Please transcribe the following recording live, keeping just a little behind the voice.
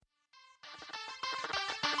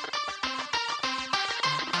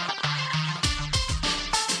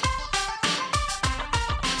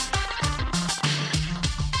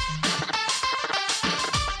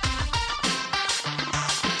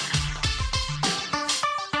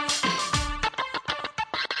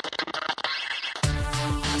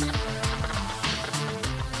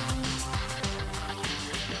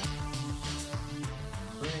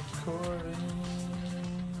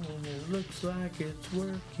looks like it's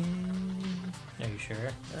working. Are you sure?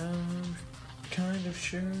 I'm kind of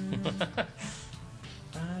sure.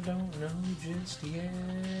 I don't know just yet.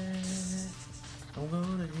 I'm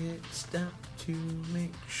gonna hit stop to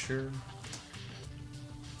make sure.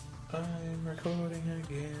 I'm recording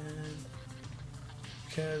again.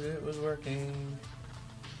 Because it was working.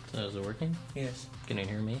 So is it working? Yes. Can you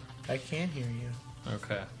hear me? I can hear you.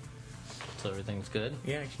 Okay. So everything's good?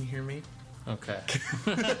 Yeah, can you hear me? Okay.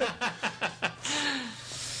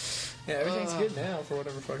 Yeah, everything's good now for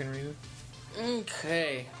whatever fucking reason.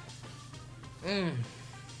 Okay.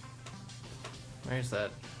 Where's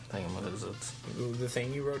that thing? What is it? The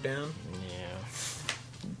thing you wrote down? Yeah.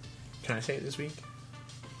 Can I say it this week?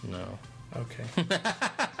 No. Okay.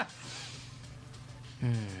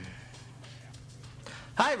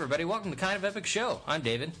 Hi, everybody. Welcome to Kind of Epic Show. I'm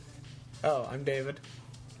David. Oh, I'm David.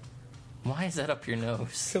 Why is that up your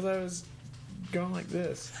nose? Because I was going like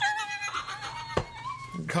this.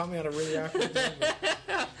 You caught me on a really awkward moment.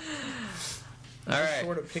 All right.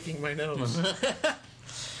 Sort of picking my nose.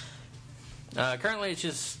 Currently, it's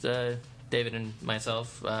just David and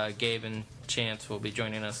myself. Gabe and Chance will be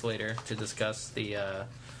joining us later to discuss the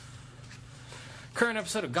current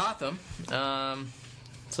episode of Gotham.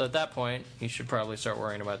 So at that point, you should probably start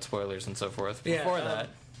worrying about spoilers and so forth. Yeah, Before that...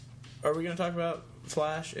 Are we going to talk about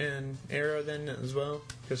Flash and Arrow then as well?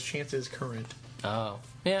 Because Chance is current. Oh.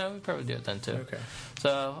 Yeah, we'll probably do it then too. Okay.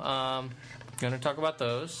 So, going to talk about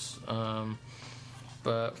those.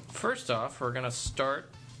 But first off, we're going to start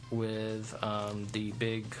with the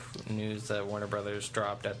big news that Warner Brothers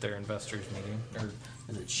dropped at their investors meeting, or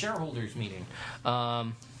is it shareholders meeting,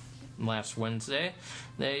 last Wednesday.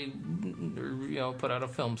 They, put out a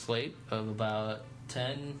film slate of about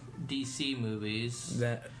 10 DC movies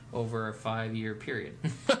That over a 5-year period.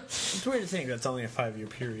 it's weird to think that's only a 5-year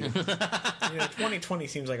period. 2020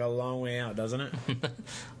 seems like a long way out, doesn't it?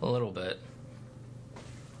 A little bit.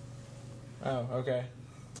 Oh, okay.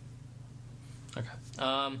 Okay.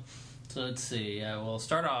 So let's see. We'll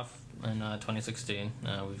start off in 2016.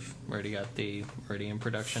 We've already got the already in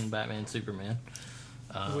production Batman Superman.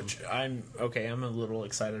 Which I'm a little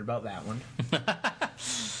excited about that one.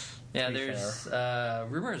 Yeah, there's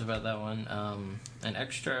rumors about that one. An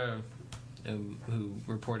extra who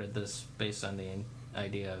reported this based on the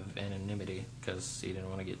idea of anonymity because he didn't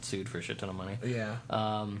want to get sued for a shit ton of money. Yeah.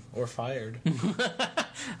 Or fired.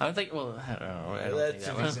 I don't think. Well, I don't know. I don't That's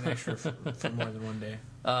think if he's an extra for more than one day.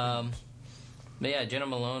 But yeah, Jenna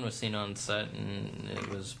Malone was seen on set, and it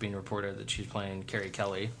was being reported that she's playing Carrie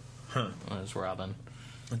Kelly as Robin.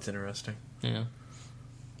 That's interesting. Yeah.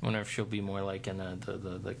 Wonder if she'll be more like in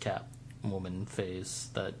the Catwoman phase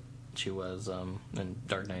that she was in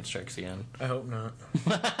Dark Knight Strikes Again. I hope not.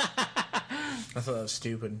 I thought that was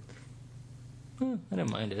stupid. I didn't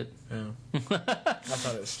mind it. Yeah. I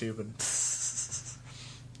thought it was stupid.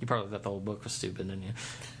 You probably thought the whole book was stupid, didn't you?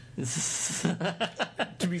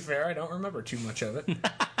 To be fair, I don't remember too much of it.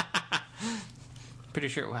 Pretty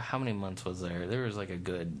sure. How many months was there? There was like a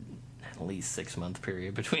good at least 6-month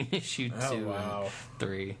period between issue 2 and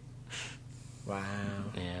 3. Wow.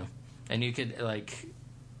 Yeah. And you could, I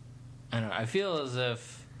don't know, I feel as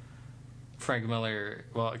if Frank Miller,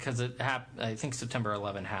 well, because I think September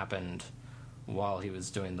 11 happened while he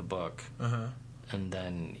was doing the book. Uh-huh. And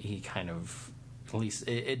then he kind of, at least,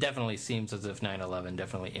 it definitely seems as if 9/11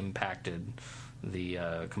 definitely impacted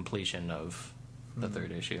the completion of the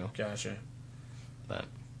third issue. Gotcha. But,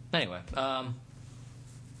 anyway,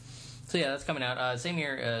 so yeah, that's coming out. Same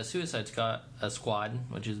year, Suicide Squad,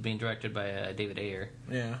 which is being directed by David Ayer.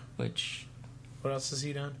 Yeah. Which... What else has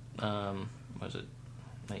he done? Was it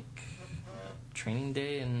Training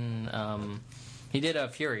Day? And he did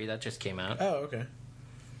Fury, that just came out. Oh, okay.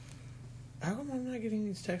 How come I'm not getting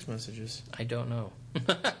these text messages? I don't know.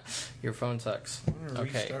 Your phone sucks. I'm going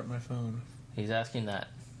to restart my phone. He's asking that.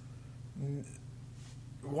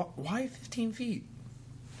 Why 15 feet?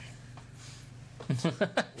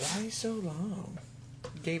 Why so long?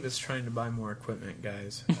 Gabe is trying to buy more equipment,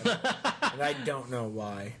 guys. And I don't know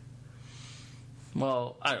why.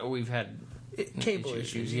 Well, we've had cable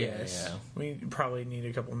issues, yes. Yeah. We probably need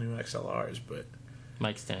a couple new XLRs, but...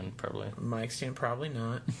 Mic stand, probably. Mic stand, probably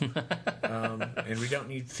not. And we don't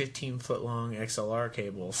need 15-foot-long XLR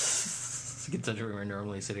cables. Considering we're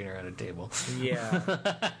normally sitting around a table. Yeah.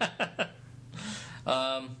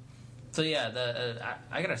 So yeah,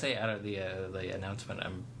 I gotta say, out of the announcement,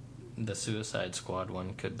 the Suicide Squad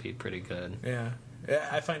one could be pretty good. Yeah.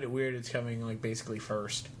 I find it weird it's coming, basically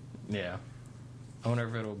first. Yeah. I wonder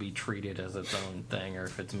if it'll be treated as its own thing, or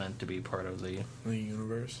if it's meant to be part of the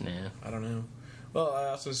universe. Yeah. I don't know. Well, I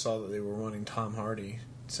also saw that they were wanting Tom Hardy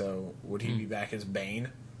So would he be back as Bane?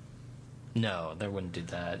 No, they wouldn't do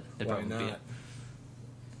that. They'd Why probably not?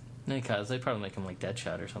 Because they'd probably make him like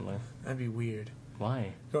Deadshot or something. That'd be weird.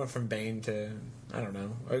 Why? Going from Bane to, I don't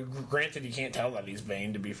know. Granted, you can't tell that he's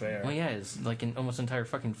Bane, to be fair. Well, yeah, his like almost entire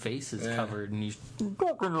fucking face is Yeah. covered, and he's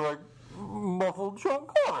talking like muffled Sean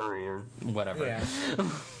Connery or whatever. Yeah.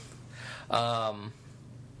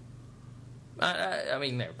 I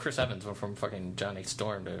mean, Chris Evans went from fucking Johnny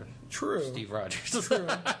Storm to True. Steve Rogers. True.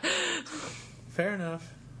 Fair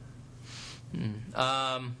enough. And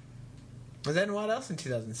then what else in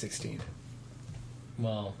 2016?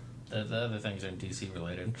 Well, the other things are DC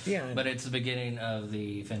related. Yeah, I know. But it's the beginning of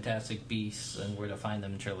the Fantastic Beasts and Where to Find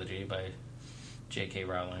Them trilogy by J.K.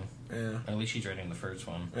 Rowling. Yeah. At least she's writing the first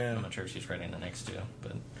one. Yeah. I'm not sure if she's writing the next two,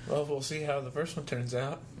 but Well, we'll see how the first one turns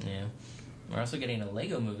out. yeah. We're also getting a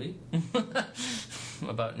Lego movie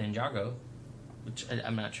about Ninjago, which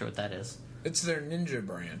I'm not sure what that is. It's their ninja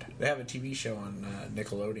brand. They have a TV show on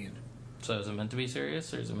Nickelodeon. So is it meant to be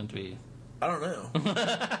serious, or is it meant to be... I don't know.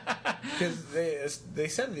 Because they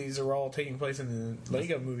said these are all taking place in the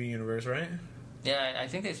Lego movie universe, right? Yeah, I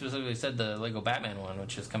think they specifically said the Lego Batman one,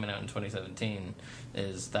 which is coming out in 2017,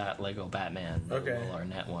 is that Lego Batman, the Okay. Will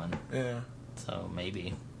Arnett one. Yeah. So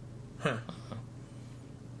maybe. Huh.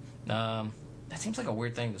 That seems like a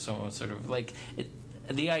weird thing to someone sort of like it.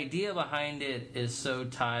 The idea behind it is so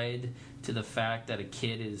tied to the fact that a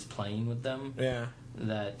kid is playing with them Yeah.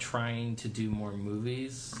 that trying to do more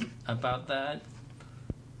movies about that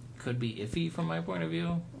could be iffy from my point of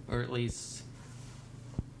view, or at least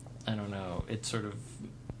I don't know. It sort of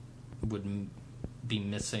would be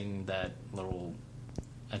missing that little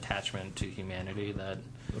attachment to humanity that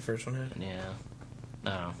The first one had? yeah. I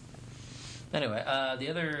don't know. Anyway, the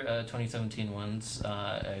other 2017 ones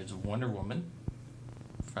is Wonder Woman.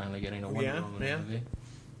 Finally getting a Wonder Woman movie.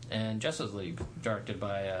 And Justice League, directed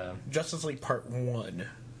by... Justice League Part 1.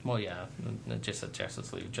 well, yeah, it just said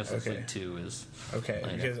Justice League. Justice Okay. League 2 is... Okay,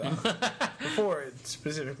 later. because before it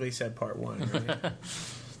specifically said Part 1, right?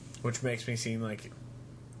 Which makes me seem like...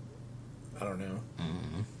 I don't know.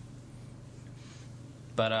 Mm-hmm.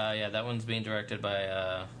 But, yeah, that one's being directed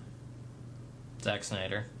by Zack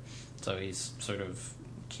Snyder. So he's sort of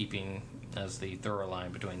keeping as the thorough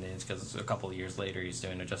line between these, because a couple of years later he's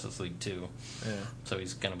doing a Justice League 2. Yeah. So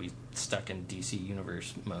he's going to be stuck in DC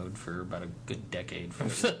Universe mode for about a good decade.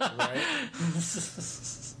 Right?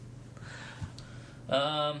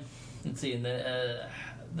 Let's see. And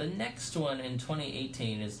the next one in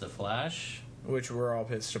 2018 is The Flash. Which we're all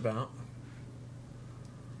pissed about.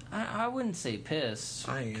 I wouldn't say pissed.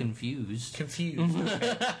 I am. Confused. Confused.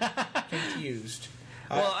 Okay. Confused.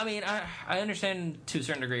 Well, I mean, I understand to a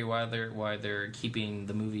certain degree why they're keeping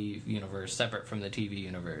the movie universe separate from the TV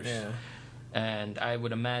universe. Yeah. And I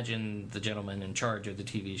would imagine the gentlemen in charge of the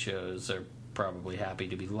TV shows are probably happy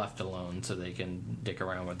to be left alone so they can dick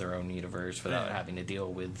around with their own universe without Yeah. having to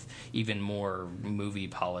deal with even more movie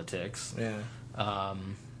politics. Yeah.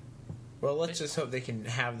 Well, let's just hope they can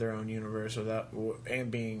have their own universe without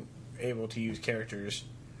and being able to use characters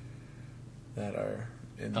that are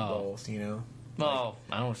in both, you know? Well,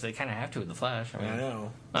 I don't know if they kind of have to with The Flash. I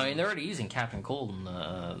know. I mean, they're already using Captain Cold in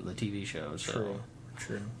the TV show. So.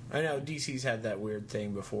 True. I know DC's had that weird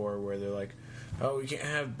thing before where they're like, oh, we can't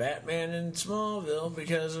have Batman in Smallville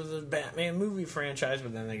because of the Batman movie franchise,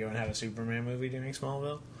 but then they go and have a Superman movie during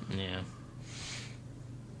Smallville. Yeah.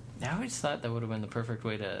 I always thought that would have been the perfect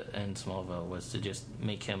way to end Smallville, was to just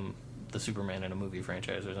make him the Superman in a movie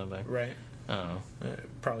franchise or something. Right. I don't know.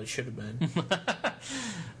 It probably should have been.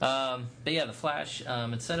 But yeah, The Flash,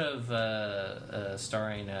 instead of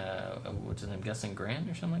starring, what's his name, Gustin Grant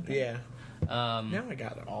or something like that? Yeah. Now I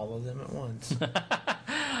got all of them at once.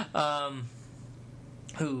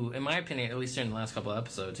 Who, in my opinion, at least during the last couple of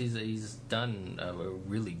episodes, he's done a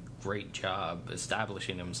really great job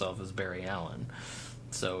establishing himself as Barry Allen.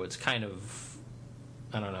 So it's kind of,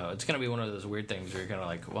 I don't know, it's going to be one of those weird things where you're kind of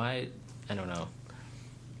like, why? I don't know.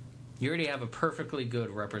 You already have a perfectly good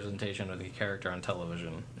representation of the character on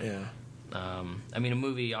television. Yeah. I mean, a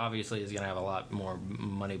movie obviously is going to have a lot more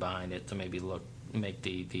money behind it to maybe make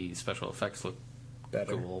the special effects look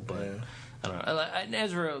Better. cool, but Yeah. I don't know. And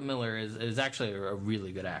Ezra Miller is actually a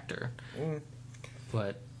really good actor,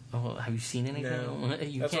 but have you seen anything? No.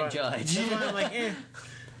 You That's can't why- judge. That's why I'm like, eh.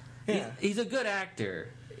 Yeah. He's a good actor.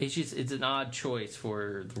 It's an odd choice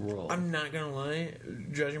for the role. I'm not gonna lie,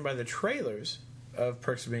 judging by the trailers of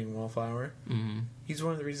Perks of Being a Wallflower, he's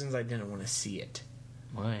one of the reasons I didn't want to see it.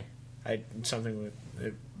 Why? Something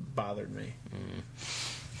it bothered me.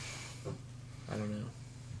 I don't know.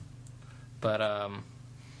 But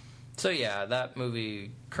so yeah, that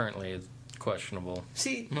movie currently is questionable.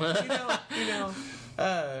 See, what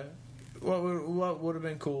would have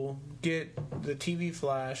been cool? Get the TV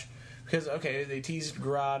Flash, because okay, they teased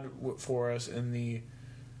Grodd for us in the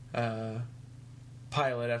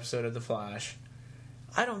pilot episode of The Flash.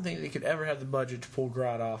 I don't think they could ever have the budget to pull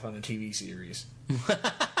Grodd off on a TV series.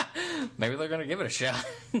 Maybe they're going to give it a shot.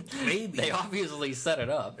 Maybe. They obviously set it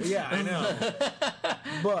up. Yeah, I know.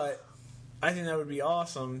 But I think that would be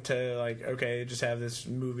awesome to, like, okay, just have this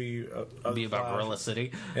movie of Be about Gorilla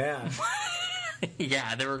City. Yeah.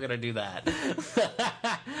 Yeah, they were going to do that.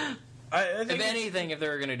 I think if anything, if they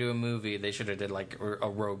were going to do a movie, they should have did, like, a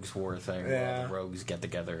Rogues War thing where all the Rogues get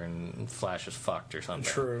together and Flash is fucked or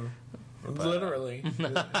something. True. But, literally.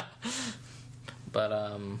 But,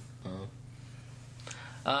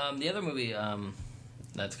 the other movie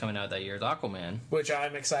that's coming out that year is Aquaman. Which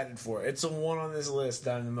I'm excited for. It's the one on this list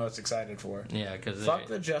that I'm the most excited for. Yeah, because... Fuck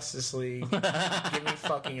the Justice League. Give me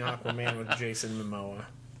fucking Aquaman with Jason Momoa.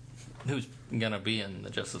 Who's gonna be in the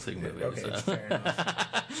Justice League movie. Okay, so. fair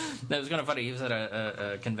enough. That was kind of funny. He was at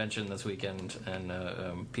a convention this weekend,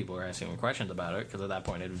 and people were asking him questions about it, because at that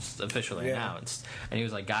point it was officially announced. And he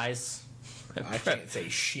was like, guys... I can't say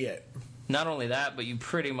shit. Not only that, but you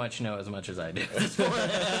pretty much know as much as I do.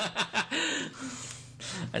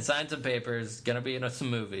 I signed some papers, gonna be in some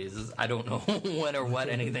movies. I don't know when or what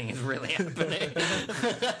anything is really happening.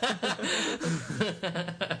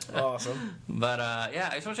 Awesome. But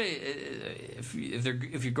yeah, especially if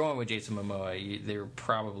you're going with Jason Momoa, they're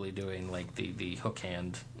probably doing like the hook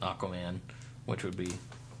hand Aquaman, which would be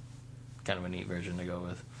kind of a neat version to go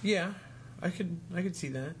with. Yeah, I could see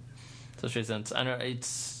that. Especially since I know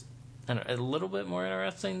it's a little bit more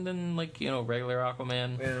interesting than regular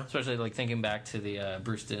Aquaman. Yeah. Especially like thinking back to the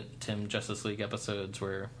Bruce Timm Justice League episodes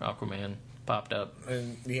where Aquaman popped up.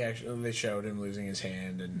 And they showed him losing his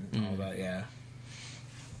hand and all that. Yeah,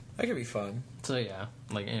 that could be fun. So yeah,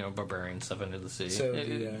 barbarian stuff into the sea. So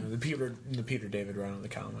the Peter David run on the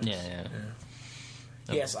comics. Yeah.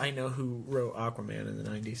 Yes, I know who wrote Aquaman in the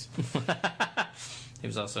 90s. He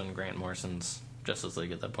was also in Grant Morrison's Justice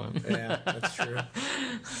League at that point. Yeah, that's true.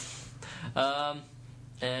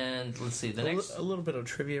 And let's see, a little bit of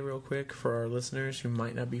trivia real quick for our listeners who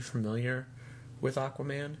might not be familiar with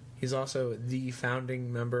Aquaman. He's also the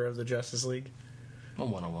founding member of the Justice League. Well,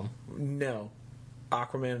 one of them. No.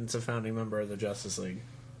 Aquaman is a founding member of the Justice League.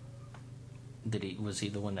 Was he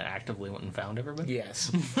the one that actively went and found everybody?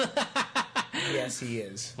 Yes. Yes, he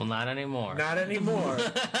is. Well, not anymore. Not anymore.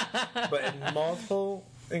 But in multiple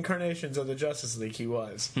incarnations of the Justice League, he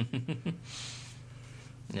was.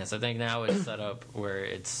 Yes, I think now it's set up where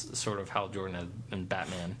it's sort of Hal Jordan and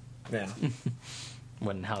Batman. Yeah.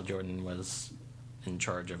 When Hal Jordan was in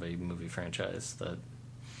charge of a movie franchise that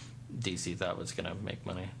DC thought was going to make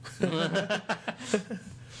money.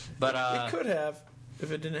 But it could have,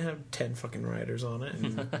 if it didn't have 10 fucking writers on it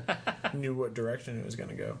and knew what direction it was going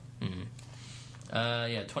to go. Mm-hmm.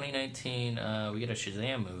 2019, we get a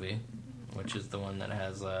Shazam movie, which is the one that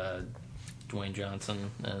has Dwayne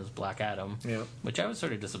Johnson as Black Adam, which I was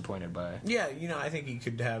sort of disappointed by. Yeah, I think he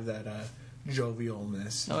could have that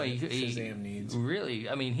jovialness Shazam needs. Really,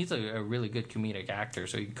 I mean, he's a really good comedic actor,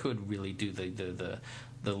 so he could really do the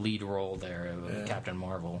lead role there of Captain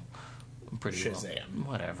Marvel pretty Shazam.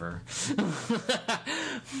 well. Whatever.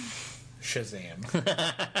 Shazam.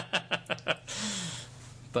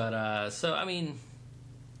 But, so, I mean,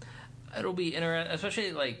 it'll be interesting,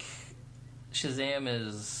 especially, Shazam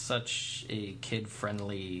is such a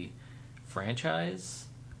kid-friendly franchise.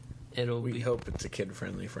 We hope it's a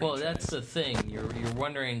kid-friendly franchise. Well, that's the thing. You're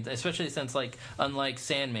wondering, especially since, unlike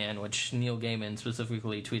Sandman, which Neil Gaiman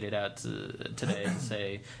specifically tweeted out today to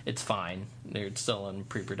say, it's fine. They're still in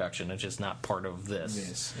pre-production. It's just not part of this.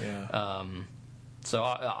 Yes, yeah. So,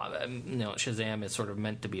 Shazam is sort of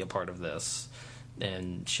meant to be a part of this.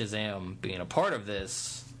 And Shazam being a part of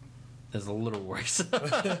this is a little worse.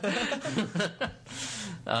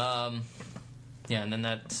 Yeah, and then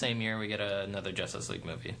that same year we get another Justice League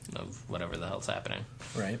movie of whatever the hell's happening.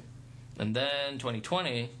 Right. And then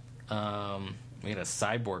 2020, we get a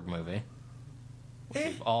Cyborg movie, which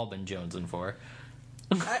we've all been jonesing for.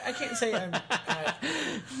 I can't say I'm...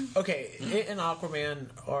 okay, it and Aquaman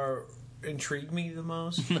intrigue me the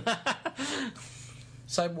most.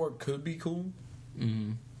 Cyborg could be cool.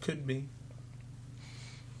 Mm-hmm. Could be.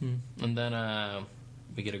 And then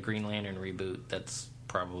we get a Green Lantern reboot that's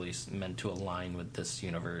probably meant to align with this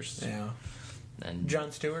universe. Yeah. And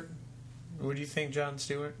Jon Stewart? What do you think, Jon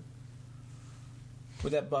Stewart?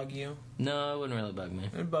 Would that bug you? No, it wouldn't really bug me.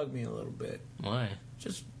 It would bug me a little bit. Why?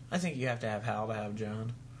 I think you have to have Hal to have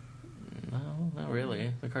John. No, not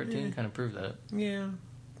really. The cartoon kind of proved that. Yeah.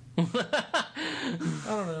 I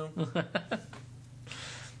don't know.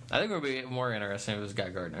 I think it would be more interesting if it was Guy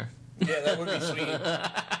Gardner. Yeah, that would be sweet.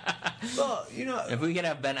 Well, if we could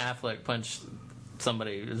have Ben Affleck punch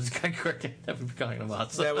somebody as Guy Gardner, that would be kind of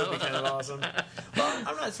awesome. That would be kind of awesome. Well,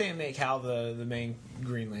 I'm not saying make Hal the main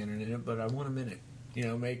Green Lantern in it, but I want him in it.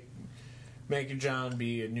 Make John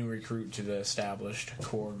be a new recruit to the established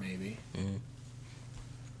Corps, maybe.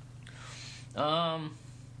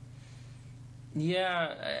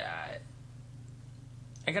 Yeah,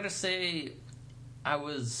 I gotta say, I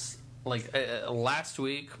was like last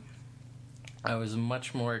week. I was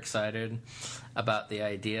much more excited about the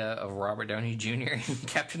idea of Robert Downey Jr. in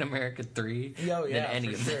Captain America 3 than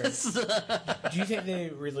any of this. Do you think they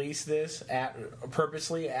released this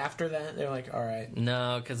purposely after that? They're like, all right.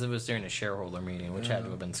 No, because it was during a shareholder meeting, which had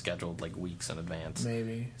to have been scheduled like weeks in advance.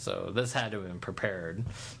 Maybe. So this had to have been prepared.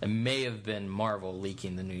 It may have been Marvel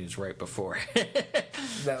leaking the news right before.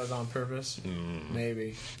 That was on purpose?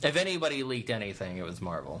 Maybe. If anybody leaked anything, it was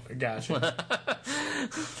Marvel. Gotcha.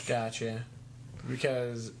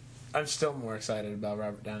 Because I'm still more excited about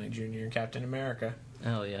Robert Downey Jr. and Captain America.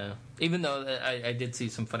 Hell yeah. Even though I did see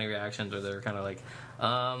some funny reactions where they were kind of like,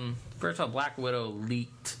 first of all, Black Widow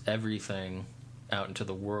leaked everything out into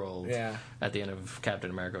the world at the end of Captain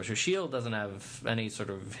America. So S.H.I.E.L.D. doesn't have any sort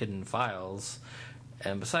of hidden files.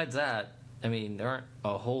 And besides that, I mean, there aren't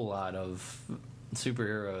a whole lot of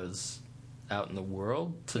superheroes out in the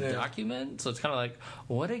world to document, so it's kind of like,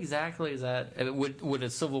 what exactly is that? Would a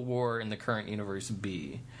civil war in the current universe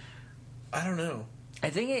be? I don't know. I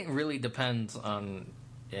think it really depends on,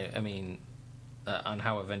 on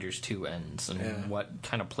how Avengers 2 ends and what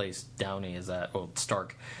kind of place Downey is at. Well,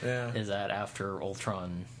 Stark is at after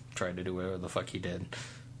Ultron tried to do whatever the fuck he did.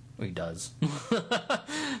 He does.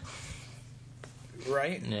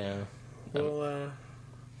 Right? Yeah. Well,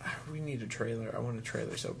 we need a trailer. I want a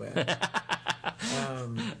trailer so bad.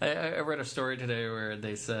 I read a story today where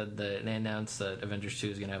they said that they announced that Avengers 2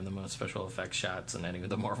 is going to have the most special effects shots in any of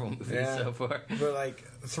the Marvel movies so far. But like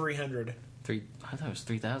 300. I thought it was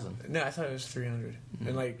 3,000. No, I thought it was 300.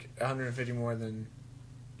 And like 150 more than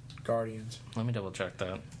Guardians. Let me double check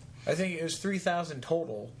that. I think it was 3,000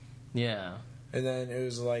 total. Yeah. And then it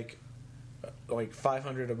was like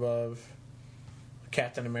 500 above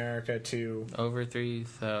Captain America to over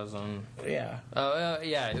 3,000. Yeah. Oh,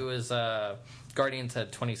 yeah. It was Guardians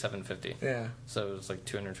had 2,750. Yeah. So it was like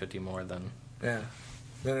 250 more than. Yeah.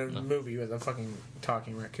 Than a movie with a fucking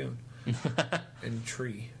talking raccoon and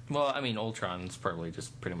tree. Well, I mean, Ultron's probably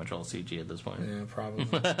just pretty much all CG at this point. Yeah, probably.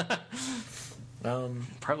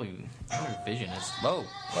 Probably Vision is. Whoa.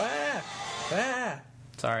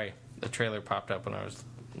 Sorry, the trailer popped up when I was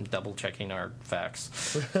double checking our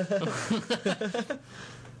facts.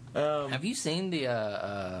 Have you seen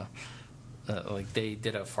the like they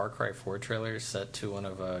did a Far Cry 4 trailer set to one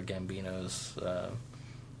of Gambino's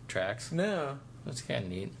tracks? No. It's kind of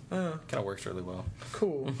neat. Oh. Kind of works really well.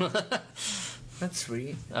 Cool. That's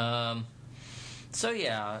sweet. So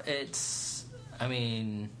yeah, it's. I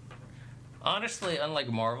mean, honestly, unlike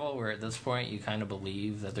Marvel, where at this point you kind of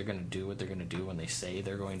believe that they're going to do what they're going to do when they say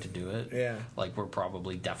they're going to do it. Yeah. Like we're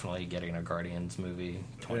probably definitely getting a Guardians movie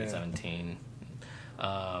 2017.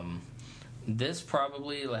 This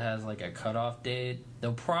probably has like a cutoff date.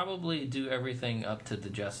 They'll probably do everything up to the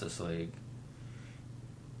Justice League.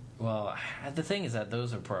 Well, the thing is that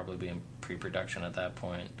those are probably being pre-production at that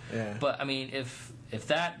point. Yeah. But I mean, if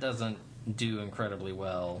that doesn't do incredibly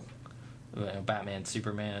well, Batman,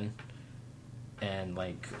 Superman, and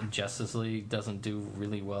like Justice League doesn't do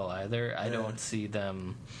really well either, I don't see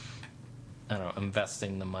them,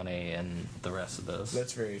 investing the money in the rest of those.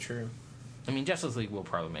 That's very true. I mean, Justice League will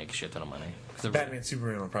probably make a shit ton of money. Batman,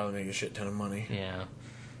 Superman will probably make a shit ton of money. Yeah.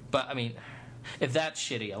 But I mean, if that's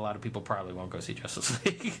shitty, a lot of people probably won't go see Justice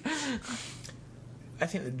League. I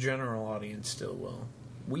think the general audience still will.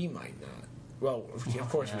 We might not. Well, of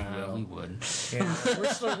course we will. We would. Yeah,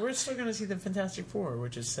 we're still going to see the Fantastic Four,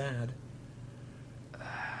 which is sad.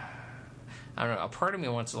 I don't know. A part of me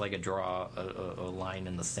wants to like draw a line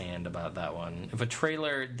in the sand about that one. If a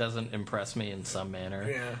trailer doesn't impress me in some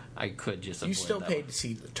manner, I could just. You still paid to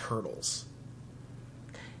see the Turtles.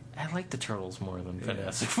 I like the Turtles more than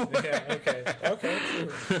Fantastic Four. Yeah. Okay.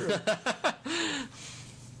 True.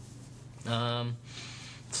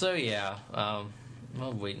 So yeah.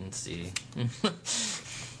 We'll wait and see.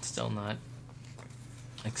 Still not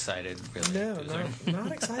excited, really. No,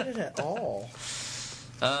 not excited at all.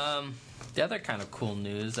 The other kind of cool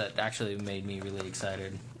news that actually made me really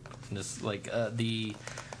excited, just like the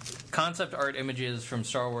concept art images from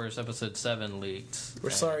Star Wars Episode 7 leaked. We're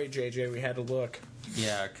sorry, JJ. We had to look.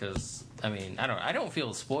 Yeah, because I mean, I don't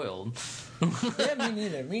feel spoiled. Yeah,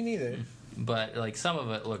 me neither. But like some of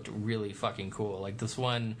it looked really fucking cool. Like this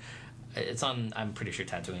one, it's on. I'm pretty sure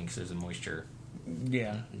Tatooine because there's a moisture.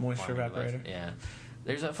 Yeah, moisture farming evaporator. device. Yeah.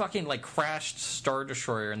 There's a fucking like crashed Star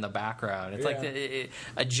Destroyer in the background. It's like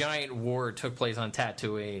a giant war took place on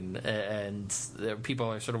Tatooine, and people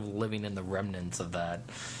are sort of living in the remnants of that.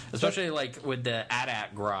 Especially like with the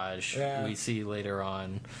AT-AT garage we see later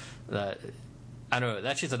on. That I don't know.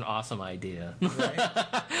 That's just an awesome idea. Right?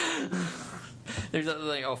 There's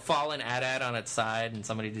a fallen AT-AT on its side, and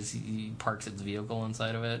somebody just parks its vehicle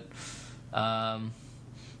inside of it.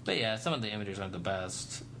 But yeah, some of the images aren't the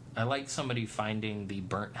best. I like somebody finding the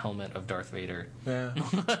burnt helmet of Darth Vader. Yeah.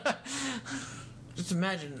 Just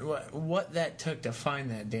imagine what that took to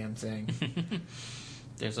find that damn thing.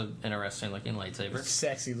 There's an interesting looking lightsaber.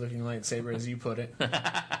 Sexy looking lightsaber, as you put it.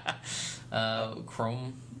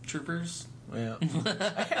 Chrome troopers. Yeah.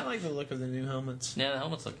 I kind of like the look of the new helmets. Yeah, the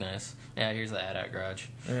helmets look nice. Yeah, here's the AT-AT garage.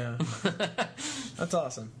 Yeah. That's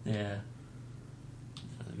awesome. Yeah.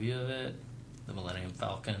 The view of it. The Millennium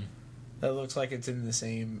Falcon. That looks like it's in the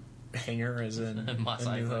same hangar as in Mos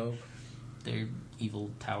A New Eisley. Hope. Their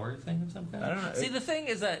evil tower thing of some kind. I don't know. See, the thing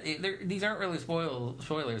is that these aren't really spoilers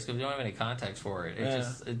because we don't have any context for it.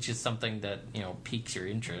 It's just something that piques your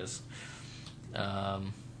interest.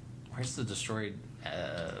 Where's the destroyed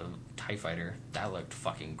TIE fighter? That looked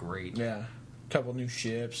fucking great. Yeah. Couple new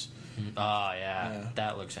ships. Oh yeah,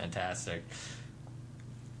 that looks fantastic.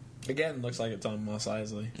 Again, looks like it's on Mos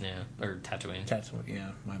Eisley. Yeah, or Tatooine. Tatooine,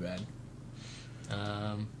 yeah, my bad.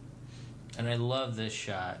 And I love this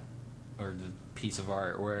shot, or the piece of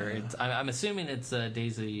art, where I'm assuming it's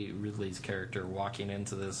Daisy Ridley's character walking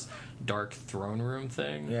into this dark throne room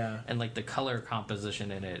thing. Yeah. And like the color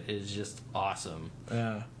composition in it is just awesome.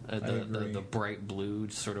 Yeah. The bright blue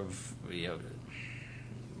sort of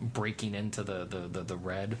breaking into the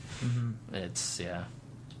red. Mm-hmm. It's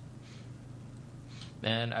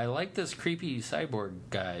And I like this creepy cyborg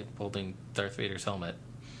guy holding Darth Vader's helmet.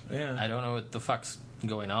 Yeah. I don't know what the fuck's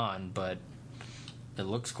going on, but it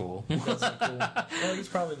looks cool. It does look cool. Well, he's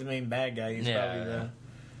probably the main bad guy. He's probably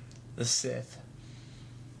the Sith.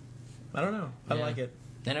 I don't know. I like it.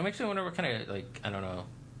 And it makes me wonder what kind of, I don't know.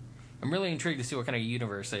 I'm really intrigued to see what kind of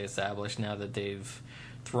universe they establish now that they've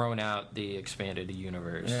thrown out the expanded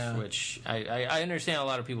universe. Yeah. Which I understand a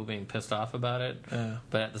lot of people being pissed off about it. Yeah.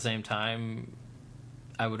 But at the same time,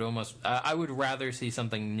 I would rather see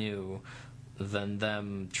something new than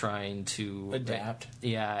them trying to adapt.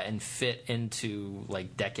 And fit into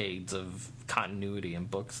decades of continuity in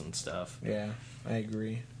books and stuff. Yeah, I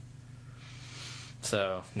agree.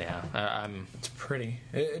 So I'm. It's pretty.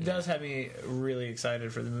 It does have me really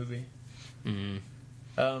excited for the movie.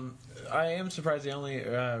 Mm-hmm. I am surprised the only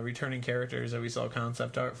returning characters that we saw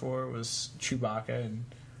concept art for was Chewbacca, and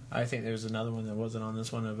I think there's another one that wasn't on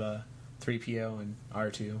this one of 3PO and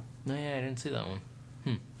R2. No, yeah, I didn't see that one.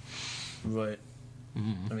 But I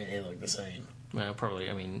mean, they look the same. Well, probably.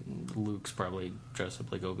 I mean, Luke's probably dressed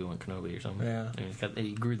up like Obi-Wan Kenobi or something. Yeah, I mean,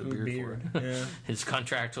 he grew the beard for it. Yeah, his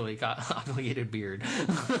contractually obligated beard.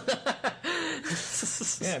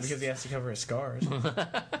 Yeah, because he has to cover his scars.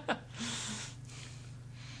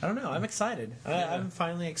 I don't know. I'm excited. I'm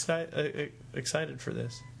finally excited for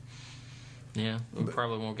this. Yeah, we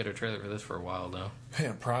probably won't get a trailer for this for a while, though.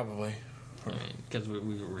 Yeah, probably. Because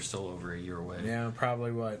we're still over a year away. Yeah,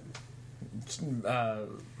 probably what?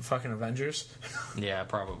 Fucking Avengers? Yeah,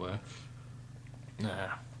 probably.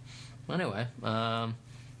 Anyway, I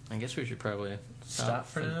guess we should probably stop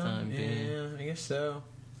for now. Time being. Yeah, I guess so.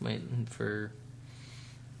 Waiting for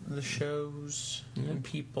the shows and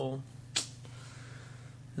people.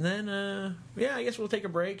 And then, I guess we'll take a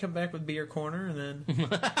break, come back with Beer Corner, and then...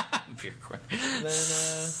 Beer Corner. And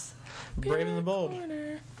then, Brave and the Bold.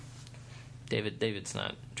 Corner. David's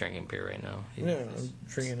not drinking beer right now. No, I'm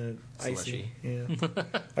drinking an icy. Yeah.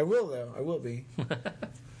 I will, though. I will be.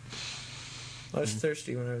 I was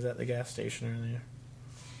thirsty when I was at the gas station earlier.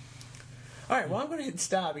 All right, well, I'm going to hit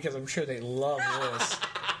stop because I'm sure they love this.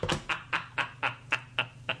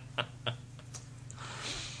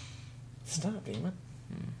 Stop, Beeman.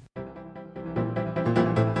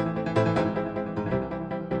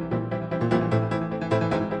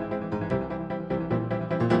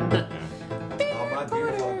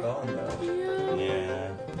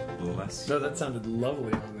 No, that sounded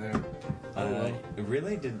lovely on there.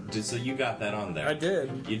 Really? So you got that on there? I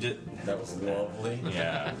did. You did? That was lovely.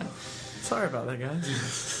 Yeah. Sorry about that,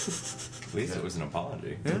 guys. At least it was an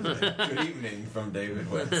apology. Good evening from David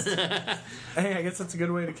West. Hey, I guess that's a good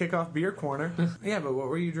way to kick off Beer Corner. Yeah, but what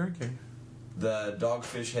were you drinking? The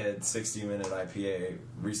Dogfish Head 60-minute IPA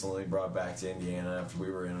recently brought back to Indiana after we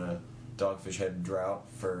were in a Dogfish Head drought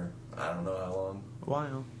for I don't know how long. A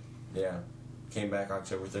while. Yeah. Came back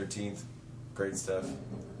October 13th. Great stuff.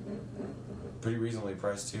 Pretty reasonably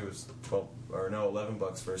priced too. It was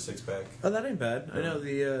 $11 for a 6-pack. Oh, that ain't bad. I know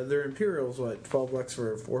their Imperial's what, $12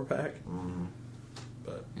 for a 4-pack. Mm-hmm.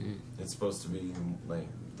 But it's supposed to be like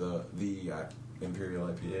the Imperial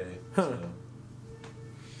IPA. Huh.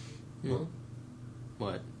 So.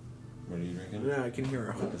 What? What are you drinking? Yeah, I can hear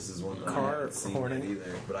a This is one that I car haven't seen horning. yet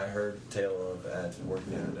either, but I heard tale of at work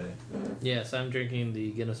the other day. Yes, I'm drinking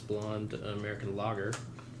the Guinness Blonde American Lager.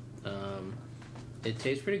 It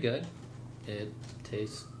tastes pretty good. It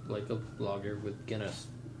tastes like a lager with Guinness.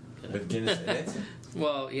 With Guinness in it?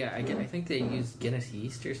 Well, yeah, I think they use Guinness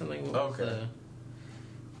yeast or something. What was Okay.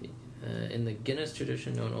 in the Guinness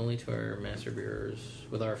tradition, known only to our master brewers,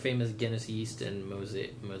 with our famous Guinness yeast and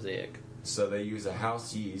mosaic. So they use a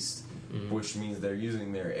house yeast, which means they're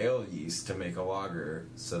using their ale yeast to make a lager.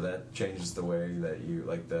 So that changes the way that you,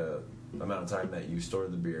 like the amount of time that you store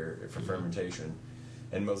the beer for fermentation.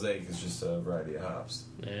 And mosaic is just a variety of hops.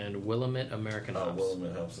 And Willamette American hops.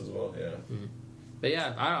 Willamette hops as well, yeah. But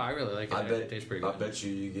yeah, I really like it. It tastes pretty good. I bet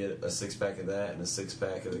you get a 6-pack of that and a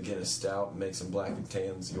 6-pack of the Guinness Stout, make some black and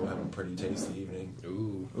tans, you'll have a pretty tasty evening.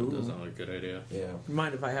 Ooh, that does sound like a good idea. Yeah.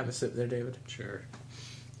 Mind if I have a sip there, David? Sure.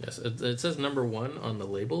 Yes, it says number 1 on the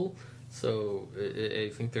label, so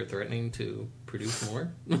I think they're threatening to produce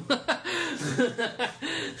more.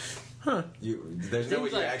 Huh. There's no way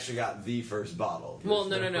Seems you like- actually got the first bottle. Well,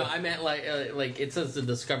 no. I meant like it says the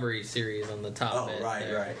Discovery series on the top. Oh, bit right,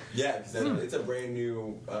 there. right. Yeah, because it's a brand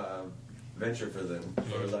new venture for them, as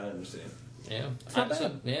far as I understand. Yeah.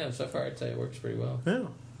 not bad. So far I'd say it works pretty well. Yeah.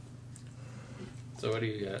 So what do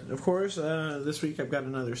you got? Of course, this week I've got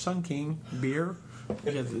another Sun King beer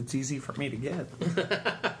because it's easy for me to get.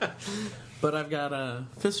 But I've got a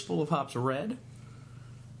Fistful of Hops Red.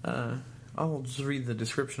 I'll just read the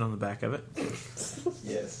description on the back of it.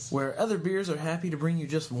 Yes. Where other beers are happy to bring you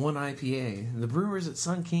just one IPA, the brewers at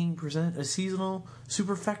Sun King present a seasonal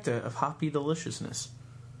superfecta of hoppy deliciousness.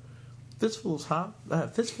 Fistful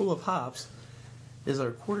of Hops is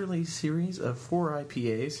our quarterly series of 4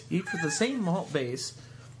 IPAs, each with the same malt base.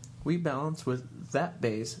 We balance with that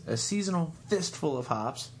base a seasonal fistful of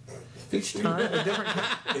hops. Each time a different.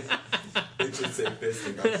 It should say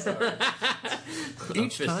fisting, I'm sorry.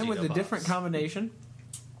 Each time with a different combination.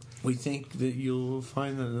 We think that you'll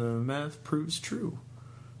find that the math proves true.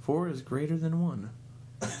 4 is greater than 1.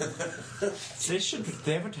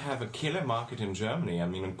 They would have a killer market in Germany. I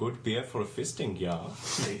mean, a good beer for a fisting, yeah.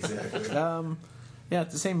 Exactly. Yeah,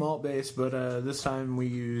 it's the same malt base, but this time we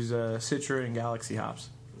use Citra and Galaxy hops.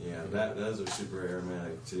 Yeah, those are super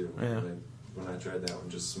aromatic too. Yeah. Like, when I tried that one,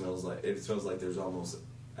 just smells like there's almost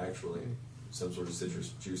actually some sort of citrus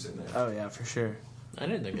juice in there. Oh yeah, for sure. I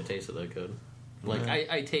didn't think it tasted that good. Like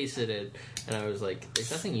I tasted it and I was like,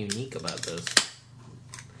 there's nothing unique about this.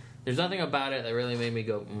 There's nothing about it that really made me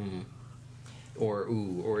go or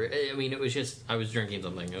ooh, or I mean, it was just I was drinking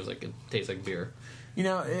something. It was like it tastes like beer. You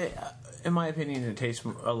know, in my opinion, it tastes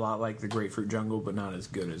a lot like the Grapefruit Jungle, but not as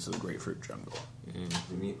good as the Grapefruit Jungle.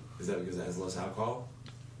 You mean, is that because it has less alcohol?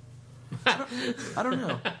 I don't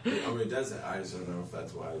know. I mean, it does. I just don't know if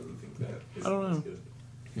that's why you think that. I don't know.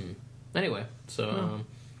 Good. Anyway, so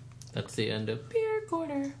that's the end of Beer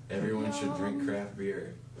Corner. Everyone should drink craft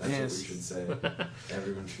beer. That's Yes. what we should say.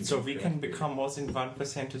 Everyone should. So drink we craft can beer. become more than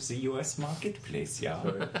 1% of the US marketplace, yeah.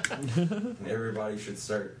 And everybody should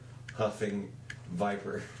start huffing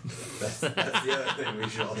Viper. That's the other thing we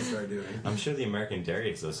should all start doing. I'm sure the American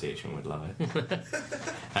Dairy Association would love it.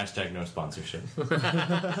 Hashtag no sponsorship.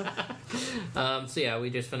 So yeah, we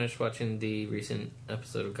just finished watching the recent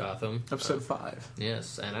episode of Gotham. Episode 5.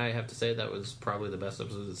 Yes, and I have to say that was probably the best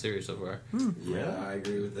episode of the series so far. Yeah, I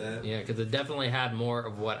agree with that. Yeah, because it definitely had more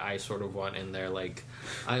of what I sort of want in there. Like,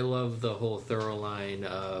 I love the whole thorough line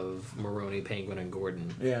of Maroni, Penguin, and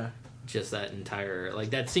Gordon. Yeah. Just that entire, like,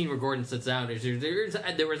 that scene where Gordon sits down,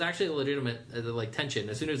 there was actually a legitimate, like, tension.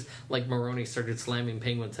 As soon as, like, Maroni started slamming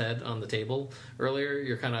Penguin's head on the table earlier,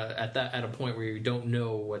 you're kind of at a point where you don't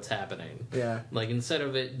know what's happening. Yeah. Like, instead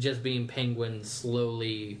of it just being Penguin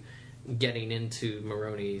slowly getting into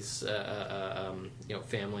Maroni's,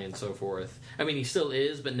 family and so forth. I mean, he still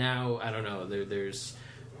is, but now, I don't know, there's...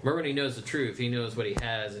 Maroni knows the truth. He knows what he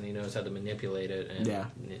has, and he knows how to manipulate it. And Yeah.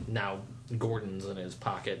 now Gordon's in his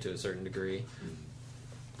pocket to a certain degree.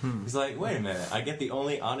 He's like, wait a minute, I get the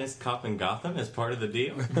only honest cop in Gotham as part of the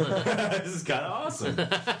deal? This is kind of awesome.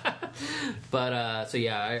 But so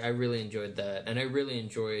yeah, I really enjoyed that, and I really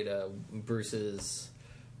enjoyed Bruce's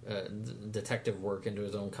detective work into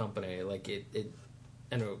his own company. Like it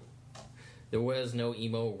I know there was no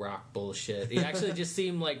emo rock bullshit. It actually just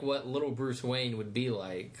seemed like what little Bruce Wayne would be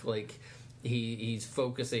like. Like he's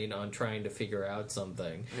focusing on trying to figure out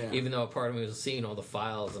something, even though a part of me was seeing all the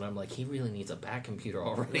files, and I'm like, he really needs a back computer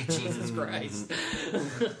already. Jesus Christ.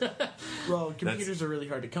 Well, computers are really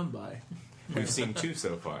hard to come by. We've seen 2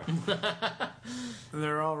 so far. And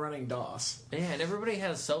they're all running DOS. Yeah, and everybody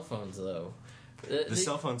has cell phones though. The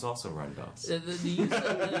cell phones also run DOS.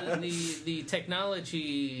 The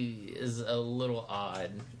technology is a little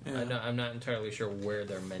odd. Yeah. I'm not entirely sure where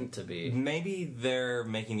they're meant to be. Maybe they're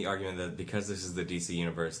making the argument that because this is the DC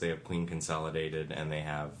universe, they have Queen Consolidated and they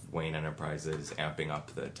have Wayne Enterprises amping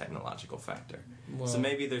up the technological factor. Well, So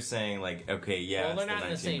maybe they're saying, like, okay, yeah, well, they're it's not in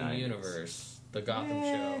the same 1990s. universe. The Gotham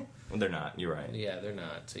show. Well, they're not. You're right. Yeah, they're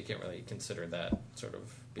not. So you can't really consider that sort of.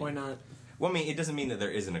 Why not? Well, I mean, it doesn't mean that there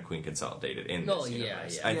isn't a Queen Consolidated in this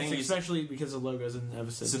universe. yeah. I Yes, think especially because the logo's in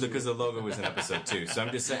episode so 2. because the logo was in episode 2. So I'm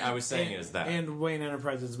just saying. I was saying is that. And Wayne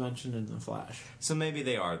Enterprises is mentioned in the Flash. So maybe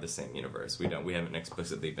they are the same universe. We haven't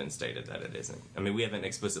explicitly been stated that it isn't. I mean, we haven't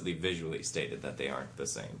explicitly visually stated that they aren't the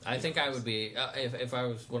same. I think I would be if I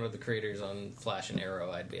was one of the creators on Flash and Arrow,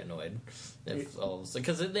 I'd be annoyed if all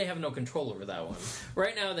because they have no control over that one.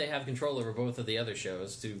 Right now, they have control over both of the other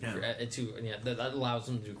shows that allows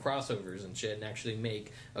them to do crossovers and shit and actually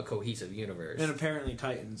make a cohesive universe. And apparently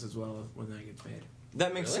Titans as well when that gets made.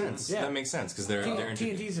 That makes Really? sense. Yeah. That makes sense because they're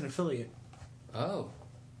TNT's an affiliate. Oh,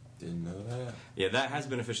 Didn't know that. Yeah, that has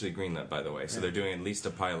been officially greenlit, by the way. So they're doing at least a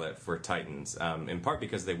pilot for Titans, in part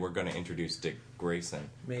because they were going to introduce Dick Grayson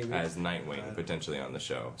Maybe. as Nightwing potentially on the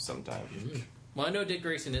show sometime. well, I know Dick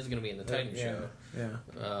Grayson is going to be in the Titan show. Yeah.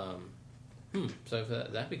 So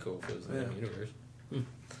that'd be cool if it was in that universe.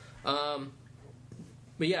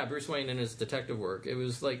 But yeah, Bruce Wayne and his detective work. It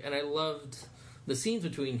was like, and I loved the scenes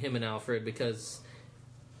between him and Alfred because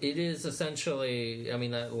it is essentially, I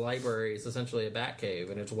mean, that library is essentially a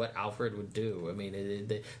Batcave, and it's what Alfred would do. I mean,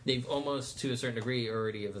 they've almost, to a certain degree,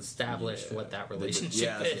 already have established what that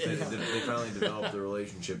relationship is. They finally developed the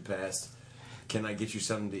relationship past. Can I get you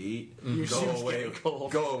something to eat? Your Go shoes away, get cold.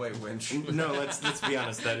 go away, Winch. No, let's be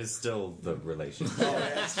honest. That is still the relationship.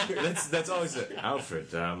 That's always it.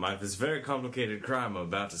 Alfred, I have this very complicated crime I'm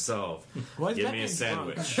about to solve. Why is Give me a Batman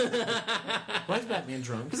sandwich. Why is Batman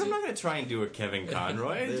drunk? Because I'm not going to try and do a Kevin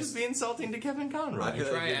Conroy. It'd just be insulting to Kevin Conroy. I feel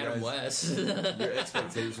like Try you Adam guys- West. Your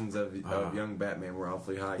expectations of young Batman were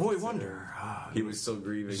awfully high. Boy considering Wonder. He was still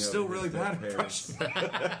grieving. Still over really his bad dead parents.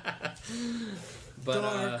 But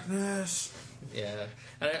Darkness. yeah,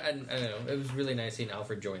 and I don't know. It was really nice seeing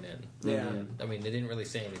Alfred join in. Yeah. I mean, they didn't really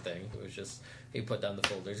say anything. It was just he put down the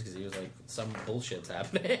folders because he was like, some bullshit's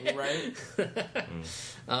happening. Right?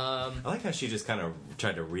 I like how she just kind of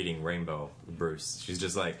tried to reading Rainbow Bruce. She's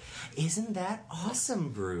just like, isn't that awesome,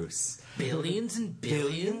 Bruce? Billions and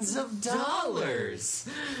billions of dollars.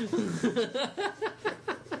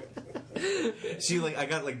 She I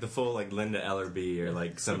got the full Linda Ellerby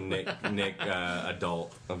or some Nick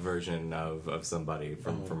adult version of somebody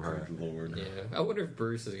from her. Lord. Yeah, I wonder if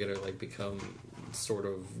Bruce is gonna become sort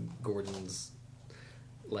of Gordon's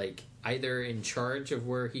either in charge of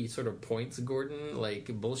where he sort of points Gordon,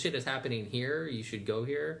 bullshit is happening here, you should go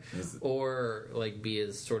here, or be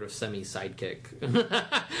his sort of semi sidekick.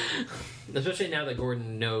 Especially now that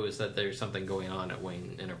Gordon knows that there's something going on at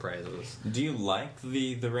Wayne Enterprises. Do you like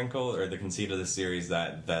the wrinkle or the conceit of the series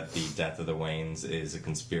that the death of the Waynes is a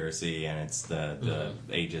conspiracy and it's the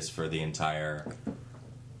aegis for the entire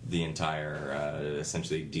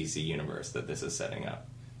essentially DC universe that this is setting up?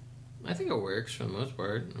 I think it works for the most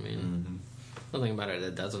part. I mean, nothing about it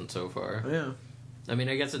that doesn't so far. Yeah. I mean,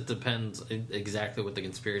 I guess it depends exactly what the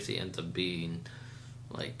conspiracy ends up being.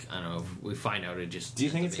 I don't know. If we find out it just. Do you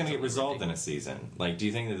think it's going to get resolved in a season? Do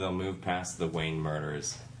you think that they'll move past the Wayne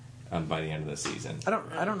murders by the end of the season? I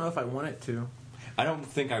don't know if I want it to. I don't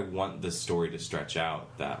think I want the story to stretch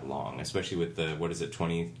out that long, especially with the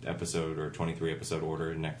 20 episode or 23 episode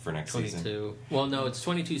order for next 22. season. Well, no, it's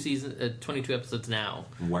 22 episodes now.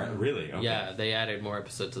 Where, really? Okay. Yeah, they added more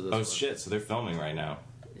episodes to this. Oh one. shit! So they're filming right now.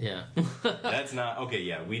 Yeah. That's not okay.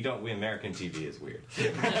 Yeah, we American TV is weird.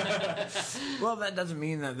 Well, that doesn't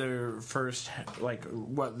mean that their first, like,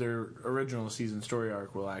 what their original season story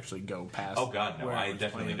arc will actually go past. Oh God, no! where it I was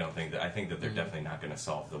definitely planned. don't think that. I think that they're definitely not going to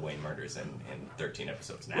solve the Wayne murders in 13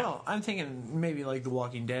 episodes now. Well, I'm thinking maybe like The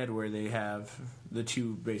Walking Dead, where they have the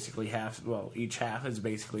two basically half. Well, each half is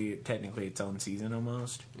basically technically its own season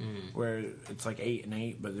almost, where it's like 8 and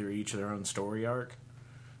 8, but they're each their own story arc.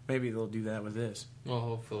 Maybe they'll do that with this. Well,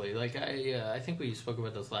 hopefully. Like, I think we spoke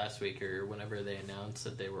about this last week, or whenever they announced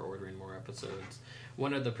that they were ordering more episodes.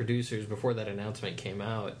 One of the producers, before that announcement came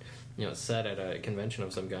out, said at a convention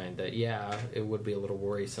of some kind that, yeah, it would be a little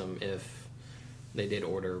worrisome if they did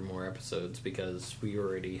order more episodes, because we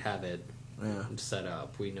already have it set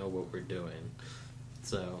up. We know what we're doing.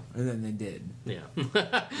 So... And then they did. Yeah.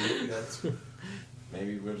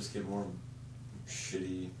 Maybe we'll just get more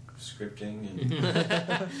shitty scripting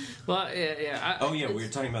and Well, yeah. we were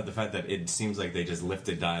talking about the fact that it seems like they just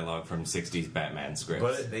lifted dialogue from 60s Batman scripts.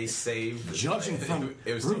 but they saved Judging from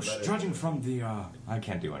it was still Bruce, better. judging from the I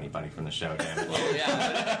can't do anybody from the show, damn it.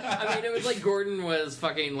 Yeah, I mean, it was like Gordon was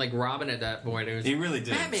fucking like Robin at that point. It was, He really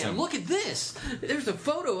did. Batman, So- look at this. There's a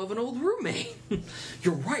photo of an old roommate.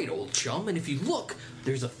 You're right, old chum. And if you look,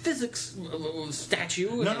 there's a physics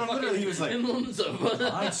statue. No, literally, he was like, emblems of.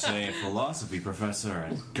 I'd say a philosophy professor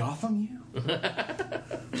at Gotham U.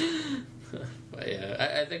 But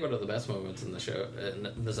yeah, I think one of the best moments in the show,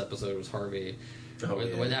 in this episode, was Harvey. Oh,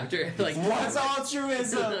 when yeah. after like What's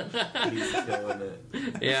altruism? He's killing it.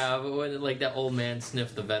 yeah, but when like that old man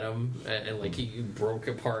sniffed the venom and like he broke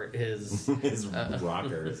apart his. His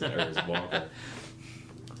rocker or his walker.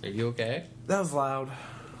 Are you okay? That was loud.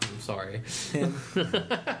 I'm sorry. Him.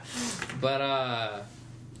 But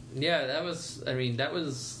yeah, that was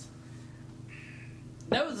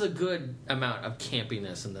a good amount of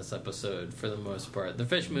campiness in this episode for the most part. The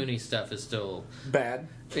Fish Mooney stuff is still Bad.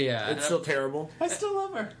 yeah, It's still terrible. I still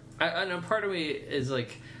love her. and a part of me is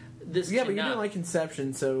like this. Yeah, but you cannot- didn't like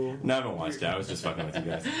Inception, so No, I haven't watched it. I was just fucking with you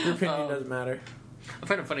guys. your opinion doesn't matter. I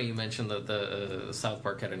find it funny you mentioned that the South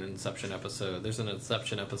Park had an Inception episode. There's an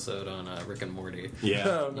Inception episode on Rick and Morty. Yeah.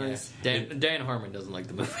 Oh, nice. Yeah. Dan Harmon doesn't like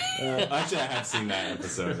the movie. Actually, I have seen that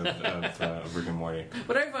episode of Rick and Morty.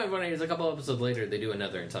 What I find funny is a couple episodes later they do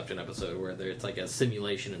another Inception episode where it's like a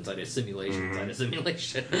simulation inside a simulation inside a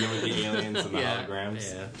simulation. You know, with the aliens and the Yeah,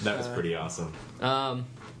 holograms? yeah. That was pretty awesome.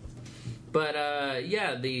 But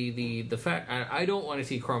yeah, the fact I don't want to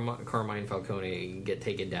see Carmine Falcone get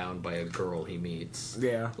taken down by a girl he meets.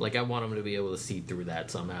 Yeah. Like I want him to be able to see through that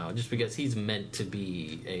somehow, just because he's meant to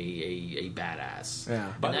be a badass.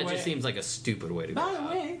 Yeah. And By the that way- just seems like a stupid way to go. By the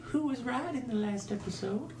way, who was right in the last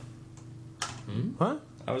episode? Huh?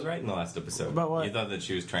 I was right in the last episode. About what? You thought that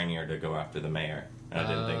she was training her to go after the mayor, and I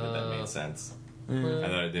didn't think that made sense. I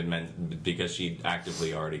thought it meant because she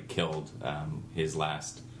actively already killed his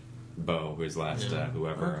last beau,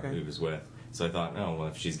 whoever Okay. he was with. So I thought, oh, well,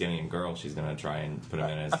 if she's getting a girl, she's going to try and put him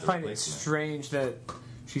in as I the find it replacement. strange that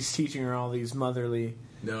she's teaching her all these motherly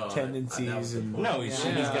tendencies and No,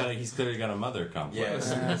 Yeah. he's clearly got a mother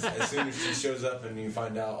complex. Yeah, as soon as she shows up and you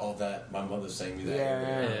find out all that, my mother's saying me that. Yeah,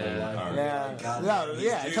 every day. yeah. Like, Yeah, God, no, he's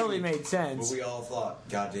yeah, it doomed. totally made But sense. we all thought,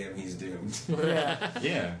 goddamn, he's doomed. Yeah,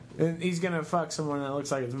 Yeah. and he's gonna fuck someone that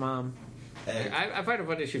looks like his mom. Hey, I find it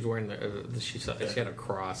funny she's wearing she had a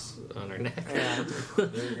cross on her neck. Yeah.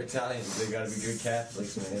 they're Italians. They gotta be good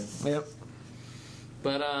Catholics, man. Yep.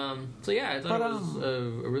 But so yeah, I thought But, it was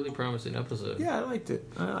a really promising episode. Yeah, I liked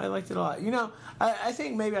it. I liked it a lot. You know, I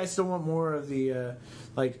think maybe I still want more of the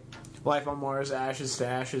like Life on Mars, Ashes to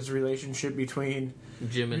Ashes relationship between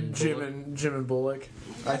Jim and Jim and Bullock.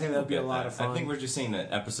 I think that'd be a Get lot that. of fun. I think we're just seeing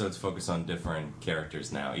that episodes focus on different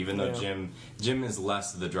characters now. Even though Yeah. Jim is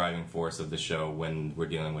less the driving force of the show when we're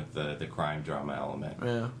dealing with the crime drama element.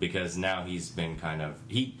 Yeah. Because now he's been kind of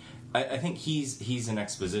I think he's an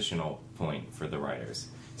expositional point for the writers.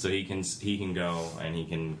 So he can go and he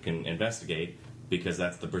can investigate because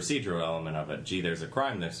that's the procedural element of it. Gee, there's a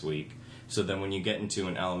crime this week. So then when you get into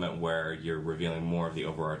an element where you're revealing more of the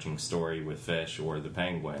overarching story with Fish or the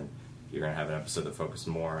Penguin, you're going to have an episode that focuses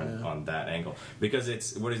more on that angle. Because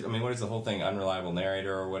what is the whole thing, unreliable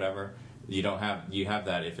narrator or whatever? You have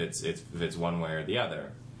that if it's one way or the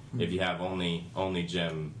other. If you have only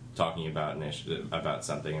Jim talking about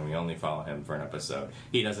something and we only follow him for an episode,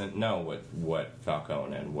 he doesn't know what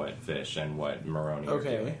Falcone and what Fish and what Maroney are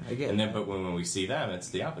doing. I get and then that. but when we see them, it's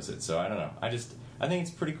the opposite. So I don't know. I think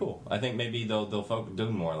it's pretty cool. I think maybe they'll do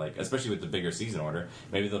more, like, especially with the bigger season order.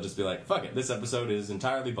 Maybe they'll just be like, "Fuck it, this episode is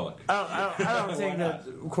entirely Bullock." I don't think Why that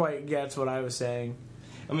quite gets what I was saying.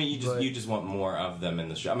 I mean, you just want more of them in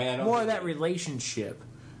the show. I mean, I don't More of think- that relationship.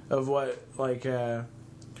 of what like.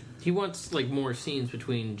 He wants like more scenes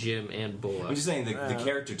between Jim and Bullock. I'm just saying the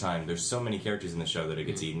character time. There's so many characters in the show that it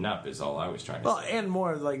gets eaten up. Is all I was trying to say. And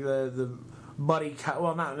more like the buddy cop.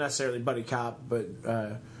 Well, not necessarily buddy cop, but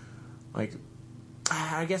like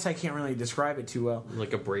I guess I can't really describe it too well.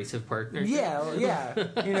 Like abrasive partner.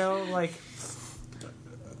 Yeah. You know, like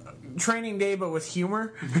Training Day, but with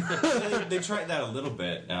humor. They tried that a little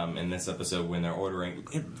bit in this episode when they're ordering.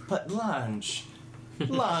 But lunch,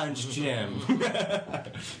 Jim.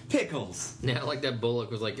 Pickles. Yeah, like that Bullock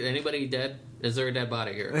was like, anybody dead? Is there a dead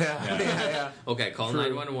body here? Yeah. Okay, call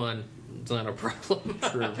 911. It's not a problem.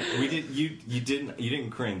 True. We did. You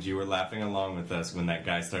didn't cringe. You were laughing along with us when that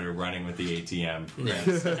guy started running with the ATM.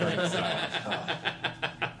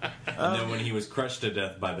 And then when he was crushed to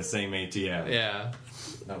death by the same ATM. Yeah.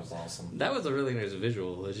 That was awesome. That was a really nice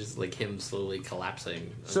visual. It's just like him slowly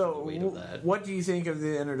collapsing under So, the weight of that. what do you think of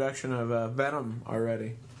the introduction of Venom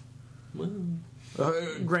already? Well,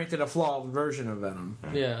 Granted, a flawed version of Venom.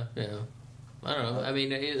 yeah. I don't know. I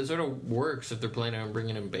mean, it sort of works if they're planning on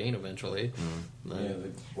bringing in Bane eventually. Yeah,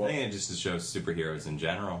 I think it just shows superheroes in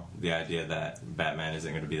general. The idea that Batman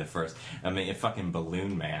isn't going to be the first. I mean, if fucking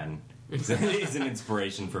Balloon Man is an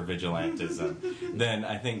inspiration for vigilantism, then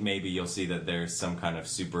I think maybe you'll see that there's some kind of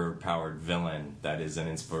super-powered villain that is an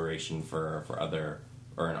inspiration for other,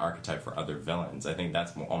 or an archetype for other villains. I think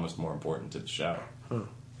that's almost more important to the show. It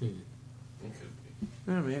could be.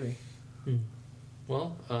 Yeah, maybe.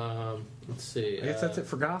 Well, let's see. I guess that's it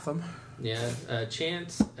for Gotham. Yeah,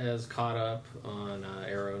 Chance has caught up on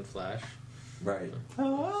Arrow and Flash. Right.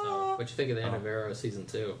 So, what you think of the end of Arrow season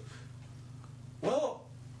 2? Well,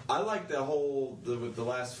 I like the whole the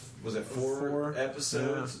last was it four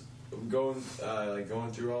episodes going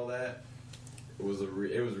through all that. It was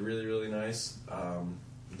really really nice.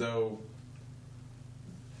 Though,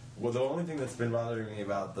 well, the only thing that's been bothering me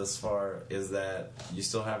about this far is that you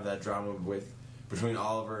still have that drama between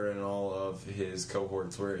Oliver and all of his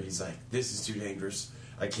cohorts, where he's like, "This is too dangerous.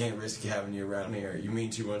 I can't risk having you around here. You mean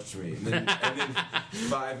too much to me." And then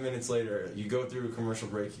 5 minutes later, you go through a commercial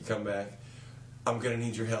break, you come back. I'm gonna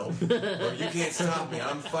need your help, or you can't stop me.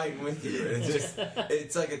 I'm fighting with you. And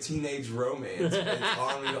it's like a teenage romance. It's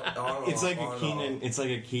on It's like on, a Keenan. It's like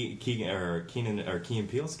a Keenan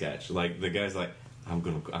Peele sketch. Like the guy's like,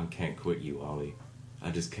 I can't quit you, Ollie. I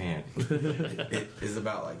just can't. It is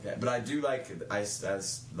about like that. But I do like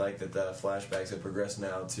like that the flashbacks have progressed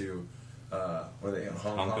now to were they in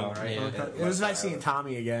Hong Kong, right? Yeah. And It was nice seeing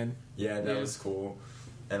Tommy again. Yeah, that was cool.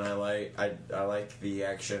 And I like the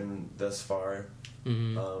action thus far.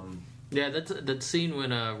 Mm-hmm. Yeah, that scene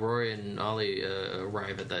when Roy and Ollie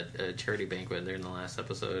arrive at that charity banquet there in the last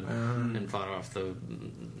episode and fought off the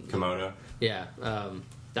Komodo. Yeah,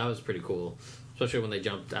 that was pretty cool. Especially when they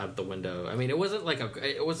jumped out the window. I mean, it wasn't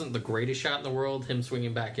the greatest shot in the world. Him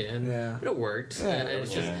swinging back in, but it worked. Yeah,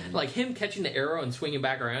 It's just like him catching the arrow and swinging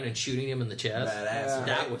back around and shooting him in the chest. Badass,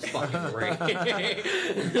 That was fucking great.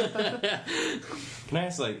 Can I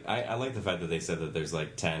ask, like, I like the fact that they said that there's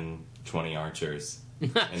like 10, 20 archers in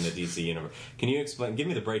the DC universe. Can you explain? Give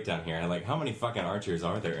me the breakdown here. Like, how many fucking archers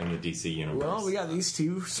are there in the DC universe? Well, we got these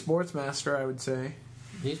two. Sportsmaster, I would say.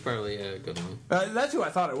 He's probably a good one. That's who I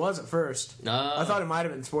thought it was at first. I thought it might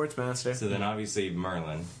have been Sportsmaster. So then, obviously,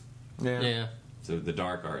 Merlin. Yeah. So the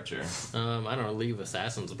Dark Archer. I don't know. League of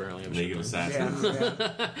Assassins apparently. League of Assassins.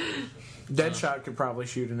 Yeah. Deadshot could probably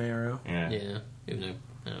shoot an arrow. Yeah. Even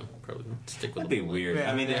though, probably stick with. That'd be weird.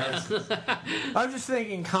 Yeah. I mean, I'm just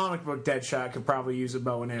thinking comic book Deadshot could probably use a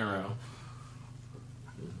bow and arrow.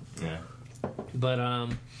 Yeah. But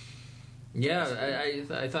I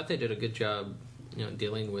thought they did a good job,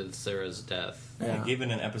 dealing with Sarah's death. Yeah.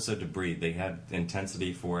 Given an episode to breathe, they had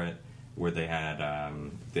intensity for it, where they had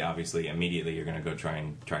they obviously immediately you're going to go try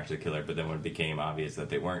and track the killer, but then when it became obvious that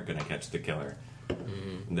they weren't going to catch the killer,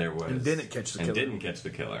 there was And didn't catch the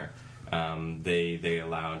killer. They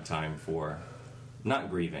allowed time for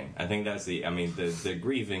not grieving. I think that's the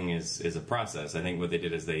grieving is a process. I think what they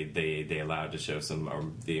did is they allowed to show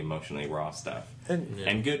some the emotionally raw stuff.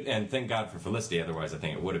 And thank God for Felicity. Otherwise, I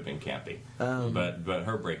think it would have been campy. But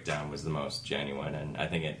her breakdown was the most genuine, and I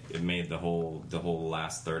think it made the whole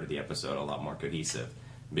last third of the episode a lot more cohesive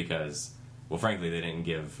because. Well, frankly, they didn't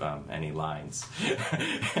give any lines.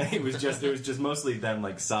 It was just mostly them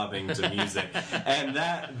like sobbing to music, and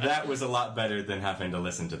that was a lot better than having to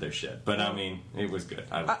listen to their shit. But I mean, it was good.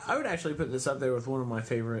 I would actually put this up there with one of my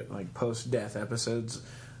favorite like post-death episodes.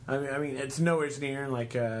 I mean, it's nowhere near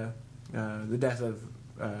like the death of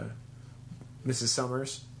Mrs.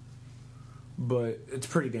 Summers, but it's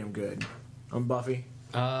pretty damn good. On Buffy.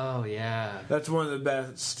 Oh yeah, That's one of the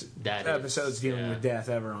best That is, episodes dealing yeah. with death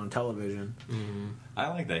ever on television. I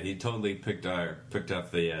like that. He totally picked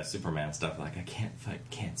up the Superman stuff. Like, I can't fight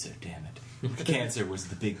cancer, damn it. Cancer was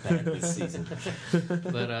the big bad this season.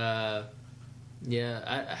 but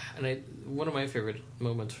yeah, one of my favorite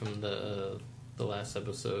moments from the last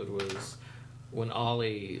episode was when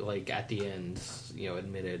Ollie, like at the end,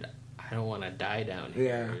 admitted, "I don't want to die down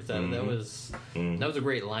here." Yeah. That was a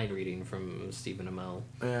great line reading from Stephen Amell.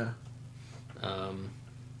 Yeah.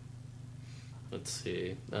 Let's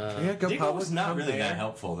see. Yeah, go Diggle was public, not come really there. that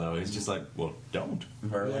helpful, though. He's just like, well, don't.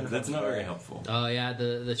 Merlin That's not very helpful. Oh yeah,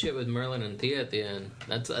 the shit with Merlin and Thea at the end.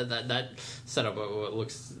 That's that set up what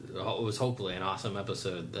was hopefully an awesome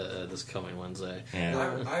episode this coming Wednesday.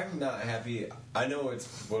 Yeah. I'm not happy. I know it's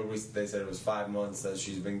they said it was 5 months that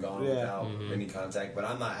she's been gone without any contact, but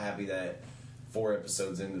I'm not happy that 4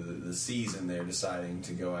 episodes into the season they're deciding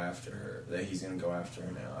to go after her. That he's going to go after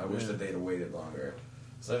her now. I wish that they'd have waited longer.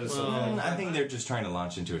 So it was I think they're just trying to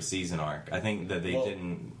launch into a season arc. I think that they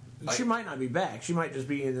didn't. She might not be back. She might just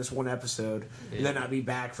be in this one episode and then not be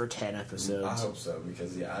back for 10 episodes. I hope so,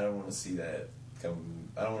 because I don't want to see that come.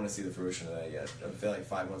 I don't want to see the fruition of that yet. I feel like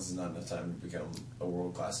 5 months is not enough time to become a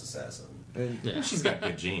world class assassin. And, Yeah. She's got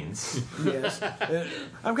good genes. yes.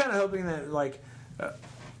 I'm kind of hoping that,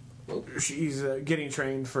 she's getting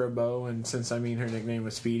trained for a bow, and since, her nickname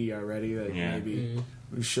was Speedy already, that maybe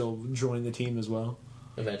she'll join the team as well.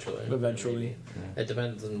 Eventually. Eventually. It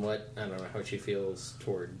depends on how she feels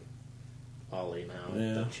toward Ollie now.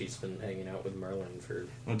 Yeah. That she's been hanging out with Merlin for.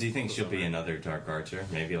 Well, do you think she'll be another Dark Archer?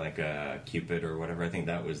 Maybe like a Cupid or whatever? I think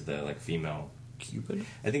that was the female. Cupid?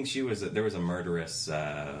 I think there was a murderous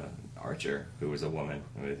archer who was a woman.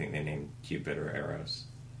 I think they named Cupid or Eros.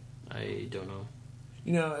 I don't know.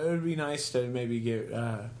 It would be nice to maybe get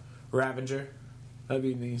Ravager. That'd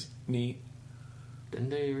be neat. Didn't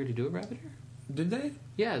they already do a Ravager? Did they?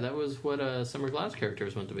 Yeah, that was what Summer Glad's character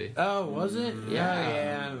was meant to be. Oh, was it?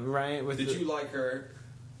 Yeah. Right. Did you like her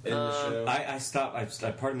in the show? I stopped.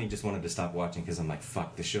 Part of me just wanted to stop watching because I'm like,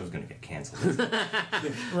 fuck, the show's gonna get canceled.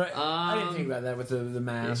 Right. I didn't think about that with the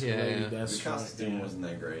mask. Yeah, Lady yeah. Deathstrike. The costume wasn't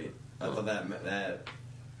that great. I thought that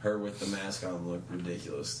her with the mask on looked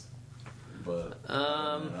ridiculous. But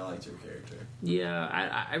I liked her character.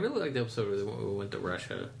 Yeah, I really liked the episode where we went to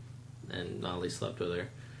Russia and Ollie slept with her.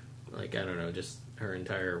 I don't know, just her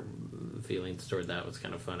entire feelings toward that was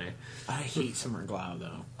kind of funny. I hate Summer Glau,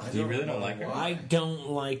 though. You really don't like her? I don't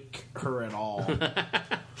like her at all.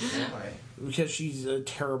 Why? Because she's a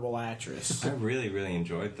terrible actress. I really, really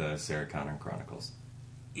enjoyed the Sarah Connor Chronicles.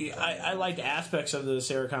 I liked aspects of the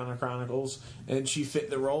Sarah Connor Chronicles, and she fit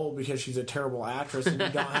the role because she's a terrible actress, and you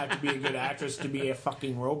don't have to be a good actress to be a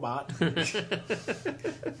fucking robot.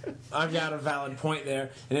 I've got a valid point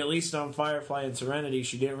there, and at least on Firefly and Serenity,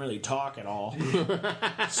 she didn't really talk at all.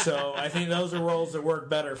 So I think those are roles that work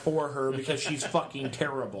better for her because she's fucking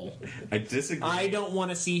terrible. I disagree. I don't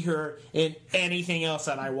want to see her in anything else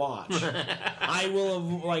that I watch. I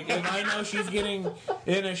will have, if I know she's getting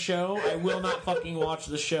in a show, I will not fucking watch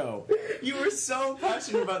the show. You were so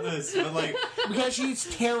passionate about this, but Because she's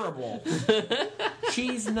terrible.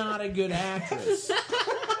 She's not a good actress.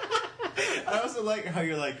 I also like how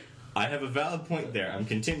you're like, I have a valid point there. I'm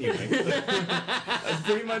continuing.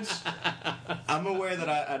 Pretty much, I'm aware that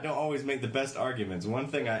I don't always make the best arguments. One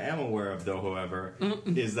thing I am aware of, though, however,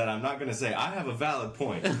 is that I'm not going to say, I have a valid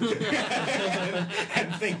point. and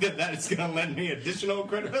think that is going to lend me additional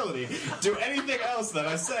credibility to anything else that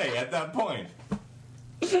I say at that point.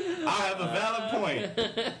 I have a valid point.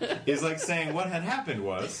 It's like saying what had happened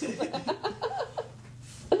was.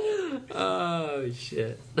 Oh,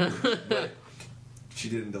 shit. But she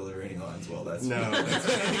didn't deliver any lines well. That's No.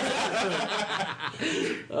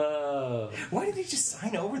 Oh. Why did he just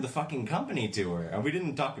sign over the fucking company to her? We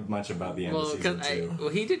didn't talk much about the end of season 2.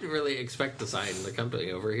 He didn't really expect to sign the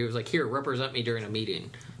company over. He was like, "Here, represent me during a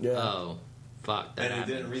meeting." Yeah. Oh, fuck that. and he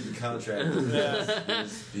happened. didn't read the contract.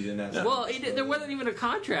 He didn't have. Well, there wasn't even a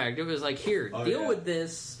contract. It was like, "Here, deal with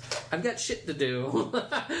this. I've got shit to do."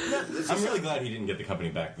 I'm really glad he didn't get the company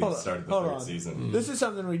back at the start of the third season. This is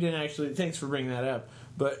something we didn't actually. Thanks for bringing that up.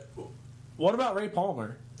 But what about Ray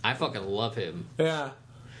Palmer? I fucking love him. Yeah.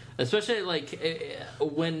 Especially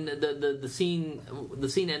when the scene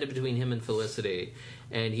ended between him and Felicity,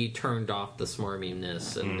 and he turned off the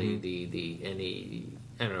smarminess and the and he,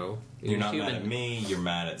 I don't know, You're not human. mad at me. You're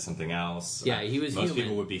mad at something else. Yeah, he was Most human.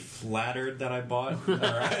 people would be flattered that I bought or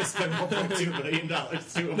I spent $1.2 million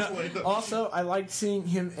to employ them. Also, I liked seeing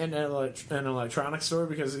him in an electronics store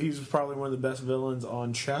because he was probably one of the best villains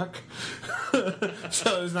on Chuck.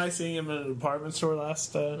 So it was nice seeing him in an department store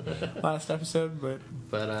last episode.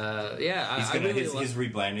 But yeah, He's I gonna really his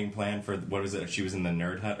rebranding plan for what was it? She was in the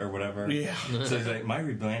Nerd Hut or whatever. Yeah. So he's like, my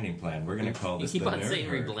rebranding plan. We're gonna call this keep the on Nerd saying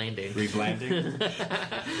Herd. reblanding. Reblanding.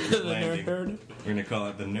 The Nerd Herd. We're gonna call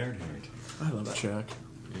it the Nerd Herd. I love Chuck.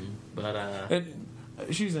 But And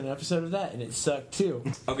she was in an episode of that, and it sucked too.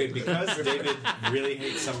 Okay, because David really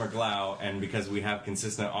hates Summer Glau, and because we have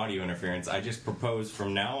consistent audio interference, I just propose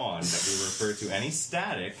from now on that we refer to any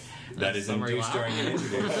static that is Summer induced Glau? during an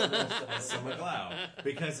interview as Summer Glau,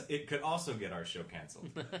 because it could also get our show canceled.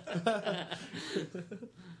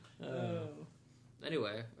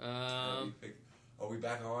 anyway, Are we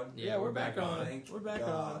back on? yeah, we're back on. Thank We're back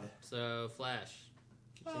God. on. So Flash.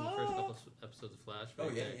 You've seen the first couple episodes of Flash. Oh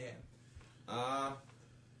What do you yeah, think? yeah.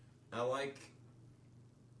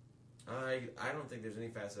 I don't think there's any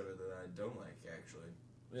facet of it that I don't like. Actually,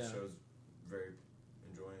 Yeah. the show's very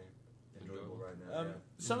enjoyable right now. Yeah.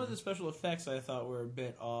 Some of the special effects I thought were a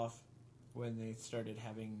bit off when they started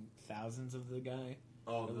having thousands of the guy.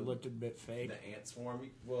 Oh, It looked a bit fake. the ant swarm.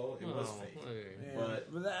 Well, it was fake. okay. Yeah,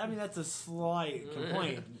 but that, I mean, that's a slight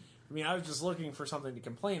complaint. I mean, I was just looking for something to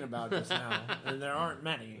complain about just now, and there aren't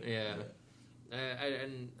many. Yeah. I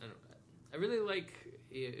really like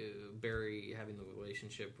Barry having the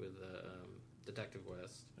relationship with Detective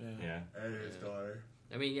West. Yeah. And his daughter.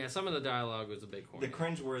 I mean, yeah, some of the dialogue was a bit corny. The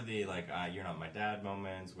cringeworthy, like, you're not my dad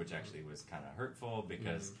moments, which actually was kind of hurtful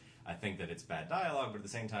because I think that it's bad dialogue, but at the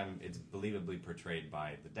same time, it's believably portrayed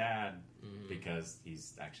by the dad because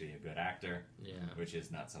he's actually a good actor, Yeah. which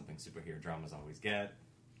is not something superhero dramas always get.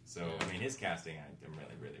 So, Yeah. I mean, his casting, I'm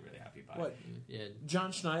really, really, really happy by. What? Yeah.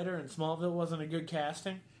 John Schneider in Smallville wasn't a good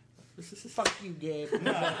casting? Fuck you, Gabe.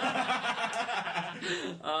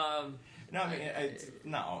 No, I mean,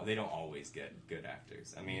 no, they don't always get good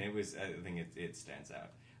actors. I mean, I think it stands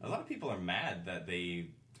out. A lot of people are mad that they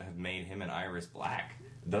have made him and Iris black.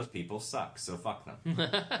 Those people suck, so fuck them.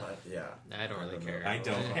 But, yeah. I don't really care. I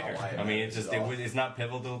don't know care. how I I mean, it's just managed it it's not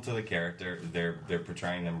pivotal to the character. They're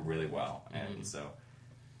portraying them really well, and so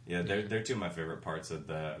yeah, they're two of my favorite parts of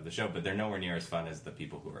the show. But they're nowhere near as fun as the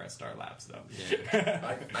people who are at Star Labs, though.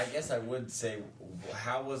 Yeah. I guess I would say,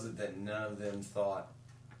 how was it that none of them thought,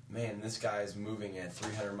 man, this guy's moving at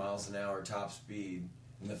 300 miles an hour top speed,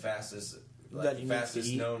 and the fastest That he needs to fastest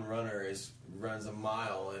eat. known runner runs a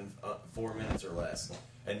mile in 4 minutes or less.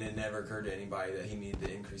 And it never occurred to anybody that he needed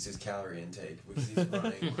to increase his calorie intake because he's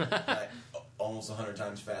running like almost 100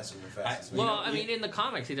 times faster than the fastest. Well, I mean, in the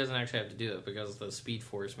comics, he doesn't actually have to do it because the Speed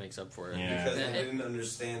Force makes up for it. Yeah. because they didn't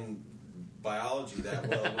understand biology that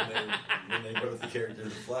well when they wrote the character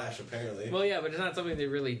The Flash, apparently. Well, yeah, but it's not something they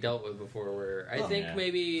really dealt with before. Where I think yeah.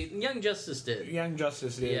 maybe Young Justice did. Young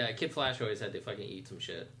Justice did. Yeah, Kid Flash always had to fucking eat some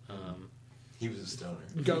shit. He was a stoner.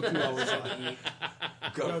 Goku always had to eat.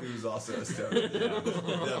 Goku was also a stoner.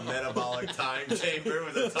 The metabolic time chamber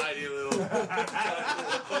was a tiny little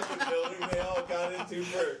fucking building they all got into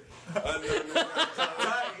for unknown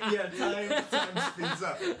time. Yeah, time speeds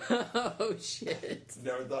up. Oh shit!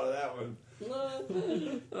 Never thought of that one.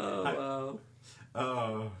 Oh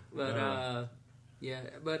wow! But yeah,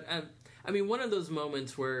 but I mean, one of those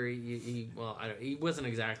moments where he wasn't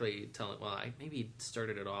exactly telling. Well, maybe he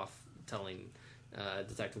started it off telling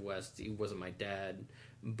Detective West he wasn't my dad,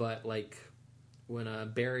 but like when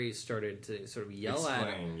Barry started to sort of yell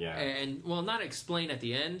at him, yeah. and well, not explain at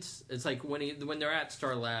the end. It's like when they're at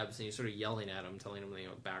Star Labs and he's sort of yelling at him, telling him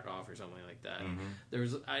back off or something like that.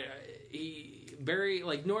 There's Barry,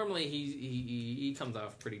 like normally he comes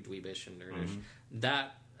off pretty dweebish and nerdish.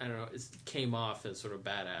 That I don't know, it came off as sort of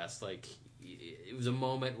badass. Like it was a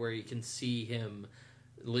moment where you can see him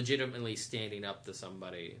legitimately standing up to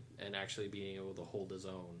somebody and actually being able to hold his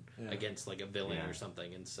own against like a villain or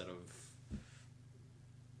something instead of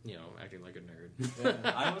acting like a nerd.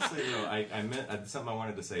 I will say though, I meant something I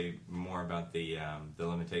wanted to say more about the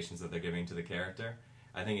limitations that they're giving to the character.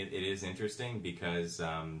 I think it is interesting because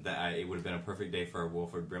it would have been a perfect day for a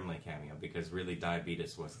Wilford Brimley cameo because really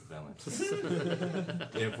diabetes was the villain.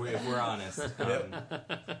 if we're honest.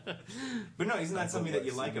 But no, isn't that something that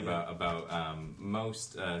you like about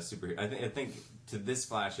most superheroes? I think to this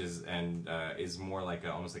Flash is more like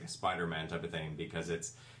almost like a Spider-Man type of thing because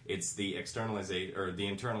it's the externalization or the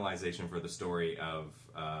internalization for the story of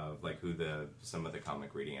like who some of the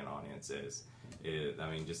comic reading and audience is. I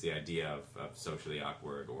mean, just the idea of socially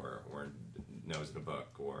awkward or nose in a book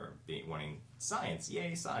or wanting science.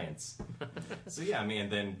 Yay, science! So yeah, I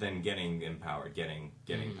mean, and then getting empowered, getting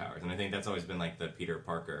powers, and I think that's always been like the Peter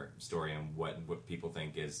Parker story and what people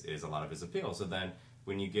think is a lot of his appeal. So then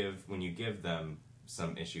when you give them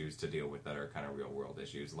some issues to deal with that are kind of real world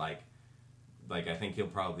issues, like I think he'll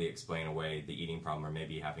probably explain away the eating problem, or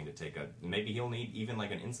maybe having to maybe he'll need even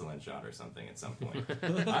like an insulin shot or something at some point.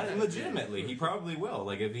 Legitimately, he probably will.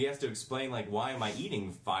 Like if he has to explain like why am I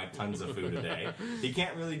eating 5 tons of food a day, he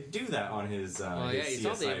can't really do that on his. He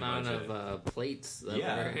saw the amount budget. of plates. That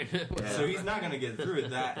were so he's not going to get through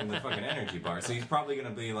that in the fucking energy bar. So he's probably going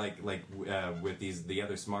to be like with the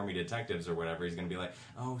other smarmy detectives or whatever. He's going to be like,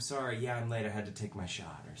 oh sorry, yeah, I'm late. I had to take my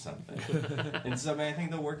shot or something. And so I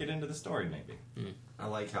think they'll work it into the story maybe. I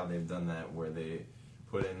like how they've done that, where they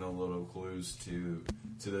put in the little clues to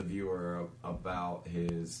the viewer about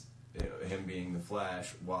him being the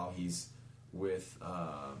Flash while he's with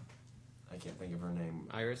I can't think of her name.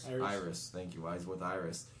 Iris. Thank you. While he's with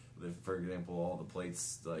Iris, for example, all the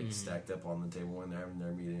plates stacked up on the table when they're having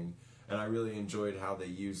their meeting, and I really enjoyed how they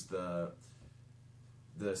used the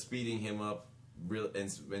speeding him up.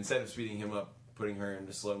 Instead of speeding him up, putting her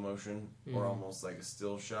into slow motion or almost like a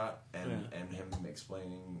still shot, and him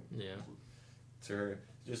explaining to her.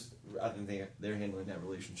 Just, I think they're handling that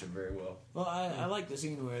relationship very well. Well, I like the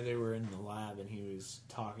scene where they were in the lab and he was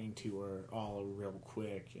talking to her all real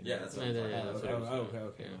quick. And That's what I'm talking about.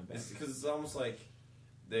 Okay. Because it's almost like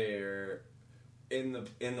they're in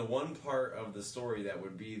the one part of the story that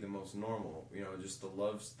would be the most normal. Just the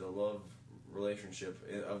love relationship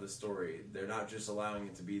of the story. They're not just allowing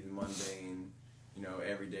it to be the mundane,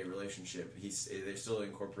 everyday relationship. They're still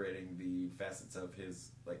incorporating the facets of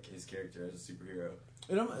his character as a superhero.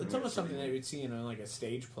 It's almost something that you would see in like a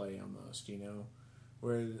stage play, almost,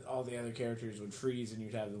 where all the other characters would freeze and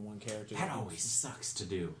you'd have the one character. That always sucks to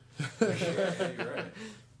do. Yeah, you're right.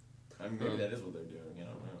 I mean, maybe that is what they're doing. I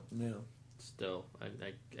don't know. Yeah. Still, I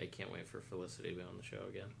can't wait for Felicity to be on the show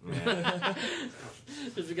again. Yeah.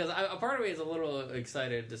 Just because a part of me is a little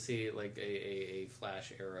excited to see like a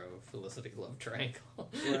Flash Arrow Felicity love triangle.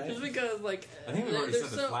 Right. Just because I think we've already said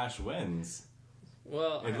the Flash wins.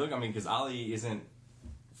 Well, because Ollie isn't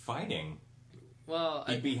fighting. Well,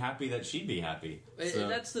 he'd be happy that she'd be happy. So.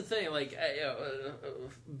 That's the thing.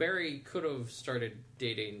 Barry could have started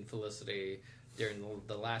dating Felicity during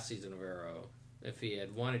the last season of Arrow if he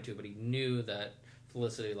had wanted to, but he knew that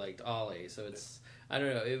Felicity liked Ollie, so it's, I don't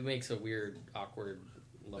know, it makes a weird, awkward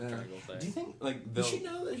love triangle thing. Do you think, does she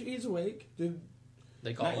know that she's awake? Did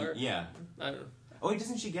they call her? Yeah. Wait,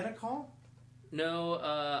 doesn't she get a call? No,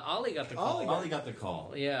 Ollie got the call. Ollie got the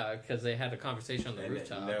call. Yeah, because they had a conversation on the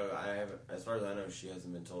rooftop. No, I haven't. As far as I know, she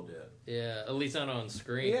hasn't been told yet. Yeah, at least not on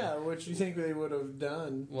screen. Yeah, what you think they would have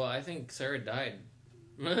done? Well, I think Sarah died.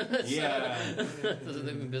 Yeah. So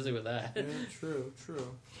they've been busy with that. Yeah, true.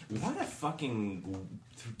 What a fucking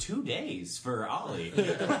 2 days for Ollie.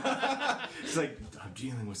 It's like, I'm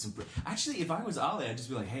dealing with some... Actually, if I was Ollie, I'd just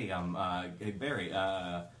be like, hey, hey Barry,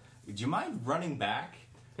 do you mind running back?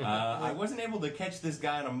 I wasn't able to catch this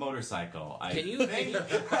guy on a motorcycle. Can you look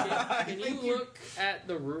at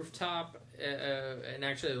the rooftop and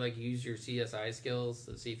actually use your CSI skills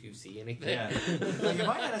to see if you see anything? Yeah. If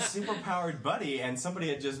I had a superpowered buddy and somebody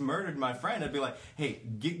had just murdered my friend, I'd be like, hey,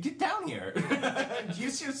 get down here.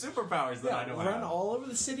 Use your superpowers that I don't have. Run all over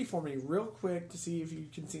the city for me real quick to see if you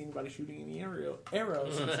can see anybody shooting any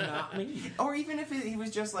arrows. It's not me. Or even if he was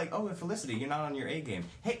just like, oh, Felicity, you're not on your A game.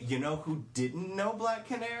 Hey, you know who didn't know Black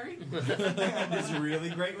Canary? And is really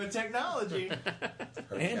great with technology.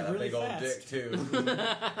 And got a really big old fast. dick too.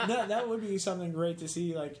 No, that would be something great to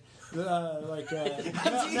see. Big old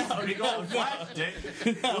Flash dick.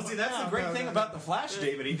 Well, see, that's the great thing about the Flash,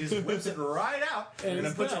 David. He just whips it right out and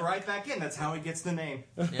then puts it right back in. That's how he gets the name.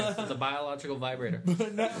 Yeah, it's a biological vibrator.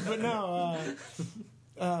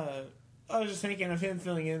 I was just thinking of him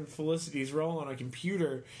filling in Felicity's role on a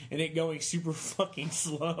computer and it going super fucking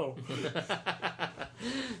slow.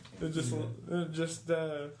 just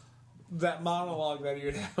that monologue that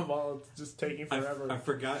you'd have while it's just taking forever. I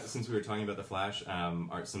forgot, since we were talking about the Flash,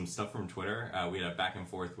 some stuff from Twitter. We had a back and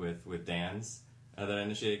forth with Dan's that I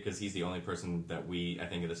initiated, because he's the only person that I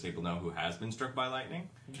think at this table know who has been struck by lightning.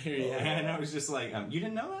 Yeah. And I was just like, you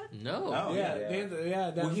didn't know that? No. Oh,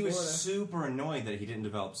 Yeah. Well, he was super annoyed that he didn't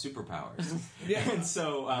develop superpowers. Yeah. And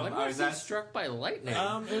so when I was was he struck by lightning?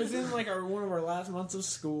 It was in one of our last months of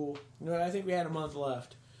school. I think we had a month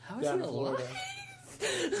left. How is he alive?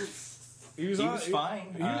 He was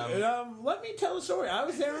fine. Let me tell the story. I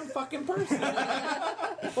was there in fucking person.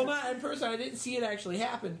 Well, not in person. I didn't see it actually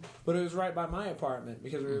happen, but it was right by my apartment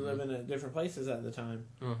because we were living at different places at the time.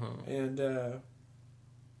 And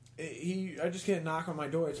I just get a knock on my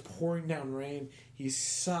door. It's pouring down rain. He's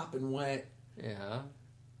sopping wet. Yeah.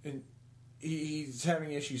 And he's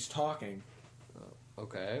having issues talking.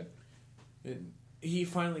 Okay. And he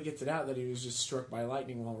finally gets it out that he was just struck by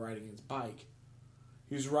lightning while riding his bike.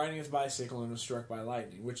 He was riding his bicycle and was struck by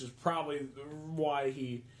lightning, which is probably why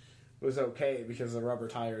he was okay, because the rubber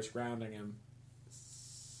tire is grounding him.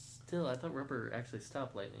 Still, I thought rubber actually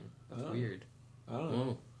stopped lightning. That's weird. I don't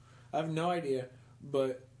know. I have no idea,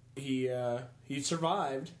 but he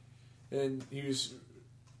survived, and he was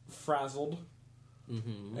frazzled,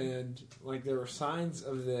 and like there were signs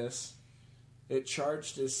of this. It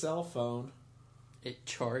charged his cell phone. It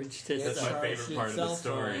charged his That's cell my favorite part of the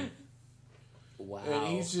story. Wow. And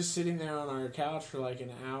he's just sitting there on our couch for like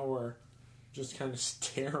an hour, just kind of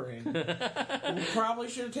staring. We probably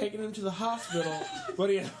should have taken him to the hospital, but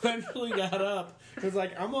he eventually got up. He was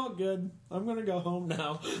like, I'm all good. I'm going to go home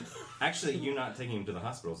now. Actually, you not taking him to the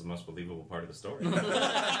hospital is the most believable part of the story.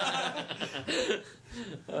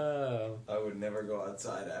 I would never go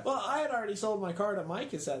outside after. Well, I had already sold my car to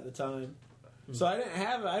Micah's at the time, so I didn't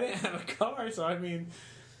have a car. So I mean,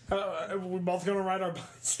 we're both going to ride our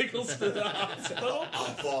bicycles to the hospital, I'll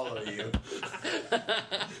follow you.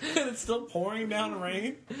 and it's still pouring down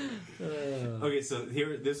rain. Okay, so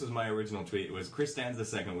this was my original tweet. It was Chris Stands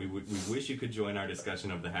II. We wish you could join our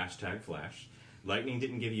discussion of the hashtag Flash. Lightning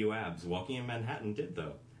didn't give you abs. Walking in Manhattan did,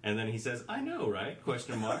 though. And then he says, I know, right?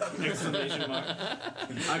 Question mark. Exclamation mark.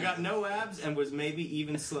 I got no abs and was maybe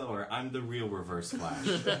even slower. I'm the real Reverse Flash.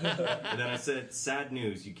 And then I said, sad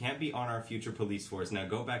news. You can't be on our future police force. Now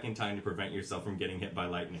go back in time to prevent yourself from getting hit by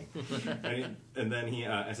lightning. And then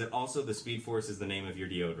I said, also the Speed Force is the name of your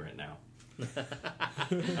deodorant now.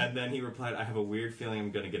 And then he replied, I have a weird feeling I'm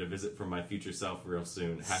going to get a visit from my future self real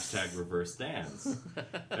soon. Hashtag reverse dance.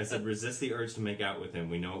 I said, resist the urge to make out with him.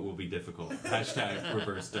 We know it will be difficult. Hashtag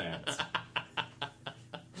reverse dance.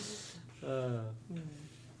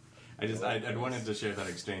 I wanted to share that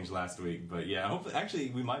exchange last week, but yeah, hopefully, actually,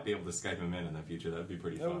 we might be able to Skype him in the future. That would be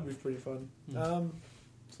pretty fun. That would be pretty fun.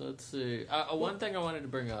 So let's see. One thing I wanted to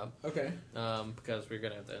bring up, Okay. because we're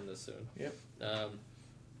going to have to end this soon. Yep.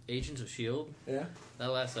 Agents of S.H.I.E.L.D., Yeah. that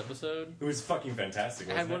last episode, It was fucking fantastic.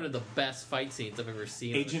 had Wasn't one it? of the best fight scenes I've ever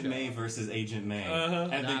seen. Agent on the show. May versus Agent May. Uh-huh.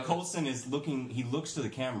 And then That was- Coulson is looking, he looks to the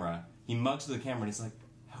camera, he mugs to the camera, and he's like,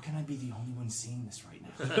 how can I be the only one seeing this right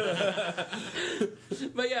now?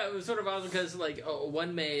 But yeah, it was sort of awesome because like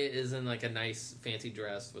one May is in like a nice fancy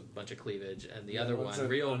dress with a bunch of cleavage, and the other one's one,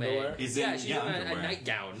 in real underwear? May, Is in- she's yeah, in a underwear.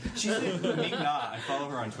 nightgown. She's Meek Na, I follow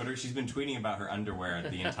her on Twitter, she's been tweeting about her underwear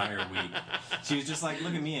the entire week. She was just like,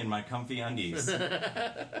 look at me in my comfy undies.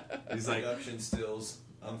 He's like, Production stills.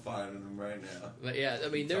 I'm fine with them right now. But yeah, I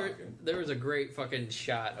mean, Talking. there was a great fucking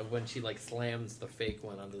shot of when she like slams the fake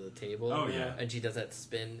one onto the table. Oh, yeah. and she does that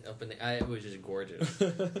spin up in the. It was just gorgeous.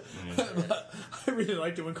 I really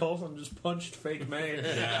liked it when Coulson just punched fake May.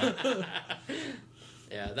 yeah.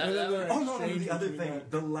 Yeah, And then that they're Oh no, no, exchanging the other between thing,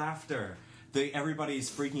 that. the laughter.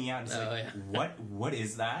 Everybody's freaking out. It's Oh, like, yeah. what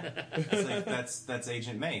is that? It's like, that's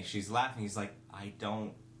Agent May. She's laughing. He's like, I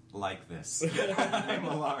don't like this. I'm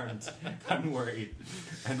alarmed. I'm worried.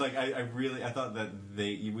 And like, I thought that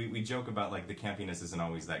we joke about like the campiness isn't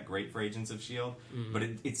always that great for Agents of S.H.I.E.L.D., but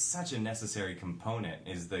it's such a necessary component,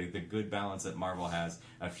 is the good balance that Marvel has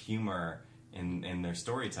of humor in their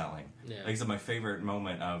storytelling. Yeah. Like I said, my favorite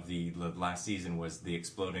moment of the last season was the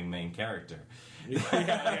exploding main character.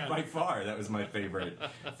 Yeah. By far, that was my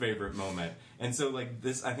favorite moment. And so, like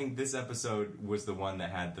this, I think this episode was the one that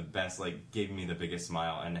had the best, like, gave me the biggest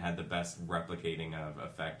smile and had the best replicating of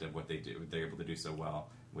effect of what they do. They're able to do so well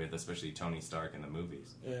with, especially Tony Stark in the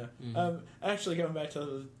movies. Yeah. Actually, going back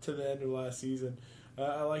to the end of last season,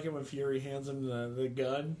 I like it when Fury hands him the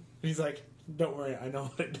gun. He's like, "Don't worry, I know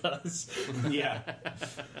what it does." Yeah.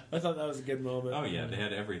 I thought that was a good moment. Oh yeah, they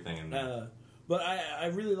had everything in there. But I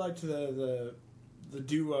really liked the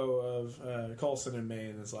duo of Coulson and May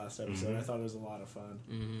in this last episode. I thought it was a lot of fun.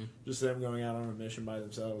 Mm-hmm. Just them going out on a mission by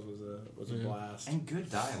themselves was a blast. And good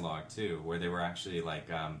dialogue too, where they were actually like,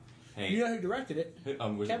 "Hey, You know who directed it?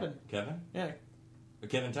 was it Kevin. Kevin, Yeah,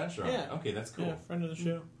 Kevin Tenstrom. Yeah. Okay, that's cool. yeah, friend of the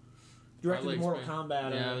show. Directed Probably Mortal explain-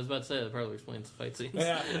 Kombat. Yeah, I was about to say that probably explains the fight scenes.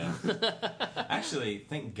 yeah. Actually,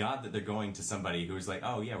 thank God that they're going to somebody who's like,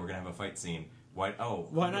 oh yeah, we're gonna have a fight scene. Why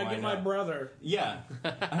not get my brother? Yeah,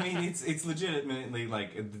 I mean it's legitimately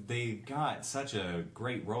like they got such a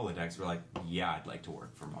great Rolodex. We're like, yeah, I'd like to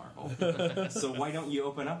work for Marvel. So why don't you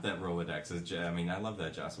open up that Rolodex? I mean, I love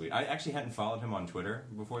that Joss Whedon. I actually hadn't followed him on Twitter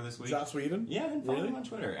before this week. Joss Whedon? Yeah, I hadn't followed Really? him on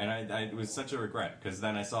Twitter, and it was such a regret because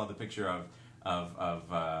then I saw the picture of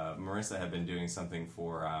Marissa had been doing something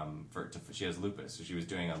she has lupus, so she was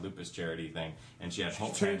doing a lupus charity thing, and she had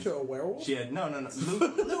Hulk Turned hands. into a werewolf? She had no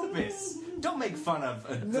lupus. Don't make fun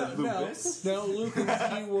of the lupus. No, lupus.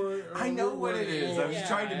 I know what it is. I was Yeah.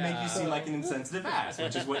 trying to make you seem like an insensitive ass,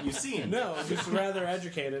 which is what you seem. No, just rather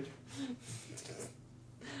educated.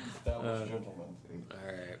 That was a gentleman. All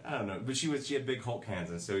right. I don't know, but she had big Hulk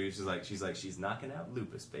hands, and so she's knocking out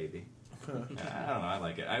lupus, baby. I don't know. I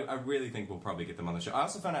like it. I really think we'll probably get them on the show. I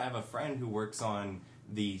also found out I have a friend who works on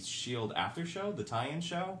the Shield after show, the tie-in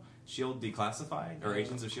show, Shield Declassified or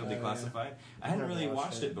Agents of Shield Declassified. I hadn't really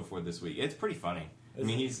watched it before this week. It's pretty funny. I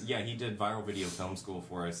mean, he did viral video film school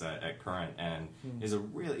for us at Current, and he's a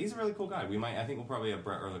really cool guy. I think we'll probably have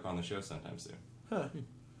Brett Ehrlich on the show sometime soon. Huh.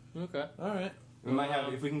 Okay. All right. We might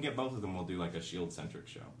have, if we can get both of them, we'll do like a Shield centric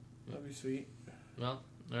show. That'd be sweet. Well,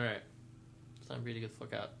 all right. It's time for you to get the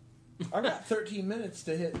fuck out. I got 13 minutes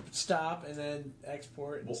to hit stop and then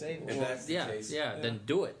export and save If it. that's the case, Then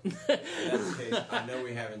do it. if that's the case, I know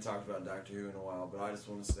we haven't talked about Doctor Who in a while, but I just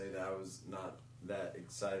want to say that I was not that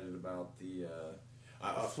excited about the.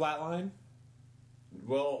 Flatline?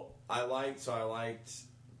 Well, I liked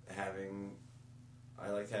having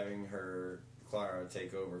her Clara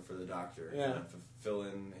take over for the Doctor and fill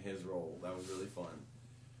in his role. That was really fun.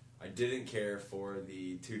 I didn't care for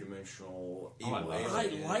the two-dimensional evil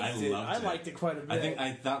alien. I liked it quite a bit.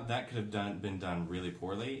 I thought that could have been done really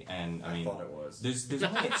poorly, and I mean, thought it was. There's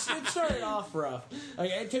only, it started off rough.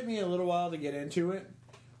 Like, it took me a little while to get into it,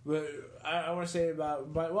 but I want to say by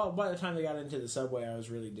the time they got into the subway, I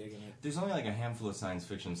was really digging it. there's only like a handful of science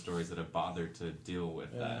fiction stories that have bothered to deal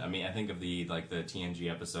with that. I mean, I think of the TNG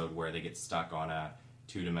episode where they get stuck on a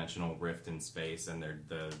two-dimensional rift in space, and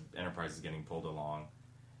the Enterprise is getting pulled along.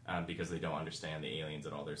 Because they don't understand the aliens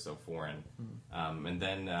at all, they're so foreign. And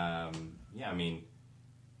then, I mean,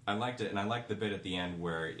 I liked it, and I liked the bit at the end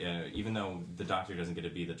where, even though the Doctor doesn't get to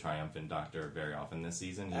be the triumphant Doctor very often this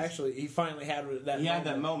season, Actually, he finally had that. he had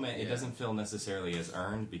that moment. It doesn't feel necessarily as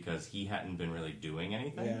earned because he hadn't been really doing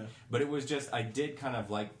anything. Yeah. But it was just, I did kind of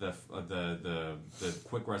like the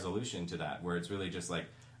quick resolution to that, where it's really just like,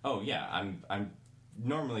 oh yeah, I'm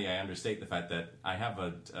normally I understate the fact that I have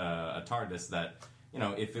a TARDIS that. You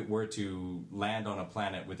know, if it were to land on a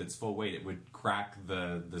planet with its full weight, it would crack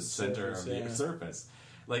the center of the surface.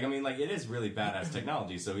 Like, I mean, like, it is really badass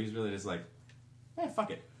technology, so he's really just like, fuck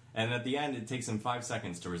it. And at the end, it takes him 5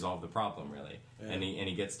 seconds to resolve the problem, really. Yeah. And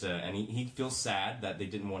he feels sad that they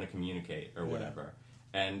didn't want to communicate or whatever.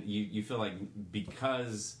 And you feel like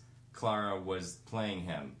because Clara was playing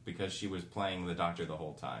him, because she was playing the Doctor the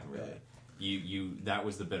whole time, really, that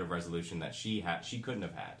was the bit of resolution that she couldn't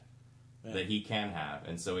have had. Yeah. That he can have,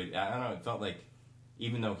 and so I don't know. It felt like,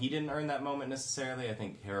 even though he didn't earn that moment necessarily, I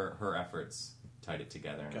think her efforts tied it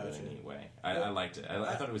together in a really neat way. I liked it.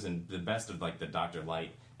 I thought it was in the best of like the Dr.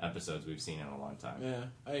 Light episodes we've seen in a long time. Yeah,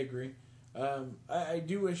 I agree. I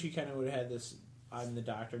do wish he kind of would have had this "I'm the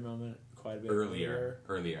Doctor" moment quite a bit earlier.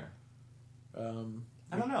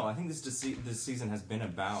 I don't know. I think this season has been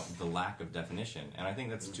about the lack of definition, and I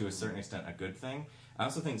think that's to a certain extent a good thing. I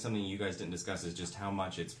also think something you guys didn't discuss is just how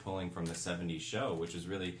much it's pulling from the 70s show, which is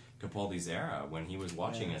really Capaldi's era when he was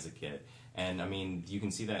watching as a kid. And, I mean, you can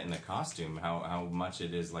see that in the costume, how much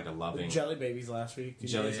it is like a loving... The Jelly Babies last week. Did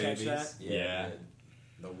you catch that? Yeah.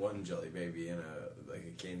 The one Jelly Baby in a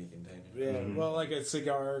candy container. Yeah, well, like a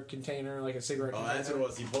cigar container, like a cigarette container. That's what it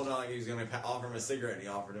was. He pulled out like he was going to offer him a cigarette, and he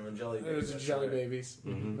offered him a Jelly Baby. It was a Jelly Babies.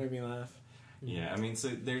 Mm-hmm. Made me laugh. Yeah, I mean, so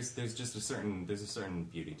there's just a certain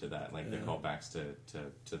beauty to that, like the callbacks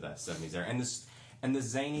to that 70s era, and the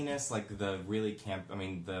zaniness, like the really camp. I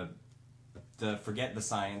mean, the forget the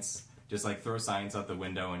science, just like throw science out the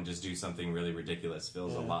window and just do something really ridiculous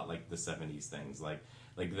feels a lot like the 70s things, like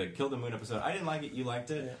the Kill the Moon episode. I didn't like it, you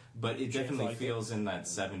liked it, but it definitely feels in that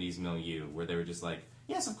 70s milieu where they were just like,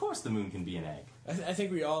 yes, of course the moon can be an egg. I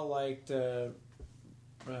think we all liked.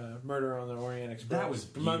 Murder on the Orient Express. That was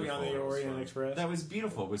beautiful. Mummy on the Orient Express. That was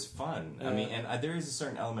beautiful. It was fun. I mean, and there is a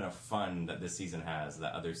certain element of fun that this season has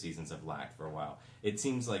that other seasons have lacked for a while. It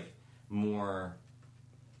seems like more.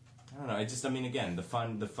 I don't know. Again, the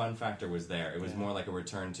fun factor was there. It was more like a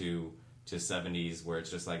return to 70s where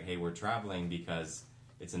it's just like, hey, we're traveling because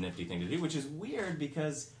it's a nifty thing to do, which is weird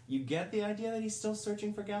because you get the idea that he's still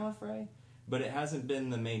searching for Gallifrey. but it hasn't been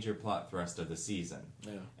the major plot thrust of the season.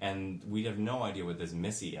 Yeah. And we have no idea what this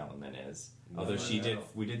Missy element is. Although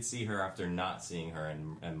we did see her after not seeing her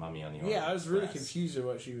in Mummy on the Orient Yeah, I was really Express. confused at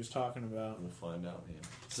what she was talking about. We'll find out, man.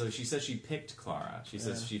 So she says she picked Clara. She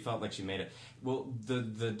says she felt like she made it. Well,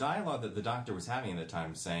 the dialogue that the doctor was having at the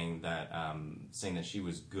time, saying that she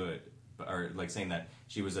was good, or like saying that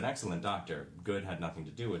she was an excellent doctor. Good had nothing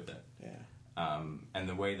to do with it. Yeah. And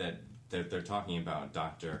the way that they're talking about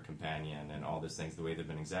doctor, companion, and all these things, the way they've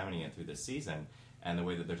been examining it through this season, and the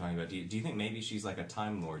way that they're talking about. Do you think maybe she's like a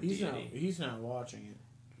Time Lord deity? He's not watching it.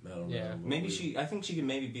 I don't Yeah. know. Maybe I think she could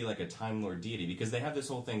maybe be like a Time Lord deity, because they have this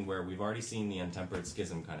whole thing where we've already seen the Untempered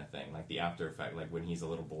Schism kind of thing, like the after effect, like when he's a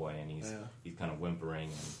little boy and he's kind of whimpering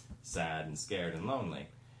and sad and scared and lonely.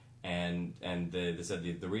 And they said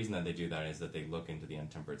the reason that they do that is that they look into the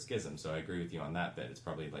Untempered Schism. So I agree with you on that bit. It's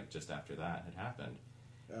probably like just after that had happened.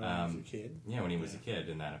 When he was a kid. Yeah, when he was a kid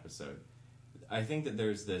in that episode. I think that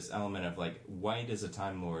there's this element of like, why does a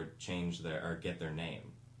Time Lord change or get their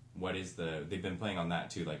name? What is they've been playing on that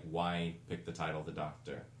too, like why pick the title the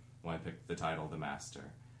Doctor? Why pick the title the Master?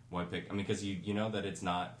 Why pick, I mean, because you know that it's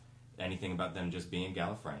not anything about them just being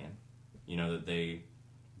Gallifreyan. You know that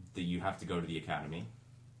you have to go to the Academy.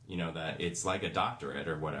 You know that it's like a doctorate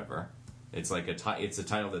or whatever. It's like it's a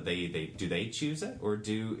title that they choose it, or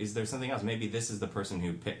is there something else? Maybe this is the person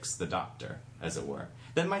who picks the Doctor, as it were.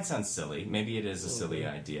 That might sound silly. Maybe it is a silly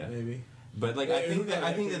idea. Maybe. But like Yeah,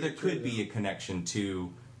 I think that could there be could true, be a connection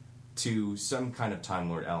to some kind of Time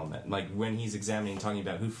Lord element. Like when he's examining, talking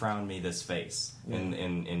about who frowned me this face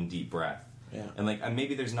in Deep Breath. Yeah. And like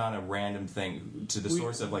maybe there's not a random thing to the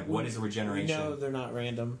source of like what is a regeneration. No, they're not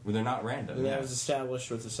random. Well, they're not random. That Yeah. was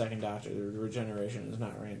established with the second Doctor. The regeneration is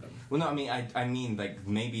not random. Well, no, I mean like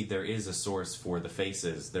maybe there is a source for the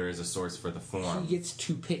faces. There is a source for the form. He gets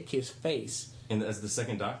to pick his face. As the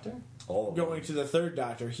second Doctor? All of them. Going to the third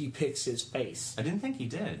Doctor, he picks his face. I didn't think he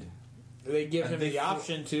did. They give him they the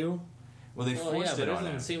option to. Well, they Well, forced yeah, it but it on him.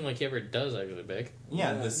 doesn't seem like he ever does actually pick.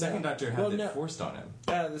 Yeah, the second Doctor had it forced on him.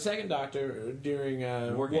 The second Doctor during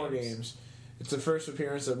War War Games. Games. It's the first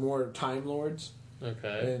appearance of more Time Lords,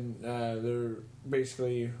 Okay. and they're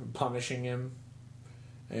basically punishing him,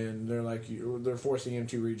 and they're forcing him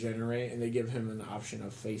to regenerate, and they give him an option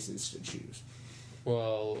of faces to choose.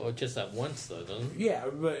 Well, just that once though, doesn't it? Yeah,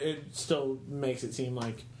 but it still makes it seem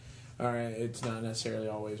like, all right, it's not necessarily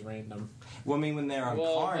always random. Well, I mean, when they're on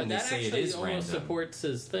Karn, but they that say it actually is almost random. supports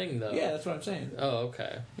his thing though. Yeah, that's what I'm saying. Oh,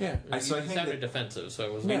 okay. Yeah. So I You think sounded that- defensive, so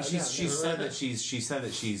it was. No, And she no. said that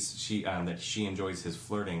she enjoys his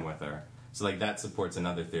flirting with her. So like that supports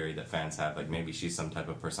another theory that fans have, like maybe she's some type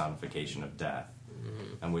of personification of death,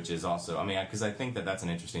 and which is also, I mean, because I think that that's an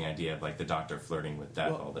interesting idea of like the Doctor flirting with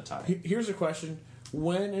death all the time. Here's a question: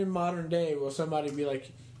 when in modern day will somebody be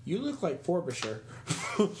like, "You look like Frobisher"?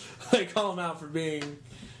 They call him out for being.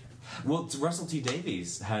 Well, Russell T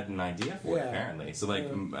Davies had an idea for it Yeah. apparently. So like,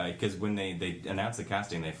 because when they announced the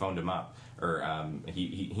casting, they phoned him up, or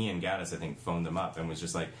he and Gaddis I think phoned them up and was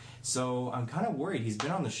just like, "So I'm kind of worried. He's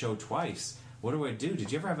been on the show twice. What do I do?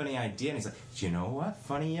 Did you ever have any idea?" And he's like, "You know what?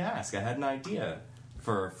 Funny you ask. I had an idea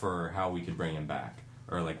for how we could bring him back,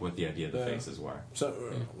 or like what the idea of the faces were. So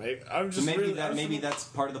I'm just Maybe really, that I'm maybe sur- that's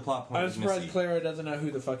part of the plot point. I'm with surprised Missy. Clara doesn't know who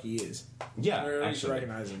the fuck he is. Yeah, Or at least actually.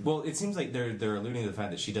 recognize him. Well, it seems like they're alluding to the fact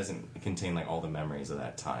that she doesn't contain like all the memories of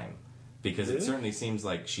that time. Because it Really? certainly seems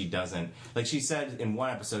like she doesn't. Like she said in one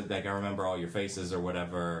episode, like, I remember all your faces or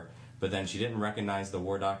whatever, but then she didn't recognize the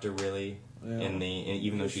War Doctor really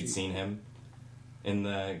even though she'd seen him.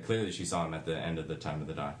 Clearly she saw him at the end of the Time of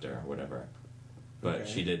the Doctor or whatever. But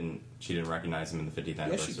Okay. she didn't recognize him in the 50th Yes,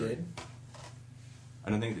 anniversary. she did. I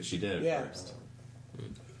don't think that she did at Yeah. first.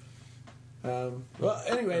 Well,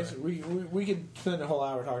 anyways, we could spend a whole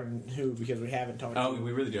hour talking who because we haven't talked. Oh, to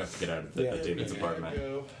we really do have to get out of David's apartment.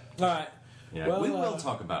 All right. Yeah, Well, we will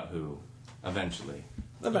talk about who eventually.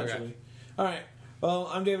 Eventually. Okay. All right. Well,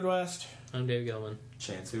 I'm David West. I'm Dave Gilman.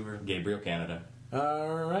 Chance Hoover. Gabriel Canada. All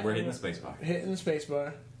right. We're hitting the space bar. Hitting the space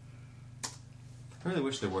bar. I really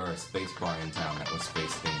wish there were a space bar in town that was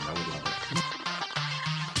space themed. I would love it.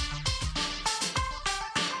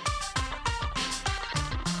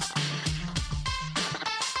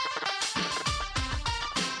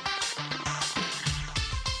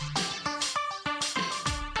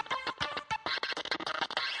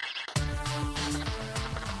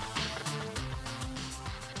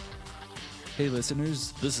 Hey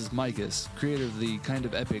listeners, this is Micus, creator of the kind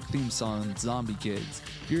of epic theme song Zombie Kids.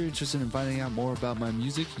 If you're interested in finding out more about my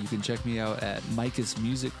music, you can check me out at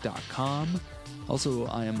micusmusic.com. Also,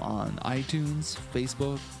 I am on iTunes,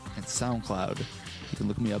 Facebook, and SoundCloud. You can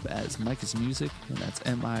look me up as Mikus Music, and that's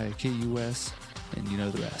Mikus, and you know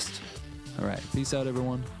the rest. All right, peace out,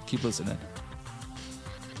 everyone. Keep listening.